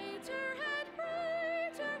brighter and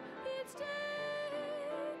brighter each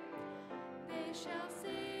day. They shall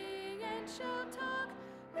sing and shall talk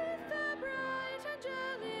with the bright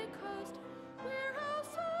angelic host, where all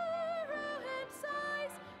sorrow and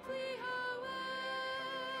sighs flee away.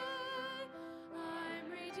 I'm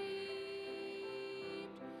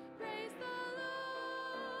redeemed, praise the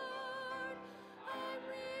Lord. I'm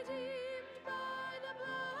redeemed by the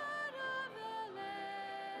blood of the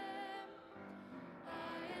Lamb. I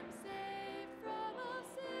am saved from all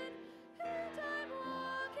sin, and I'm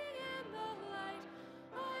walking in the light.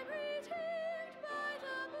 I'm redeemed by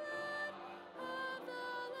the blood of the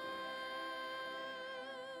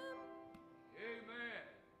Lamb. Amen.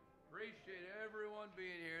 Appreciate everyone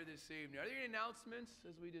being here this evening. Are there any announcements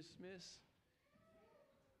as we dismiss?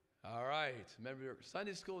 All right. Remember,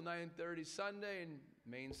 Sunday school 9:30 Sunday and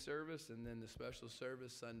main service, and then the special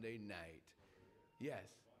service Sunday night. Yes.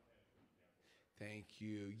 Thank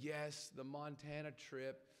you. Yes, the Montana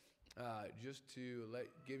trip. Just to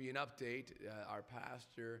give you an update, our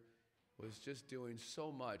pastor was just doing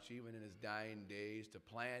so much, even in his dying days, to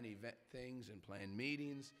plan event things and plan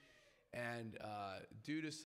meetings. And due to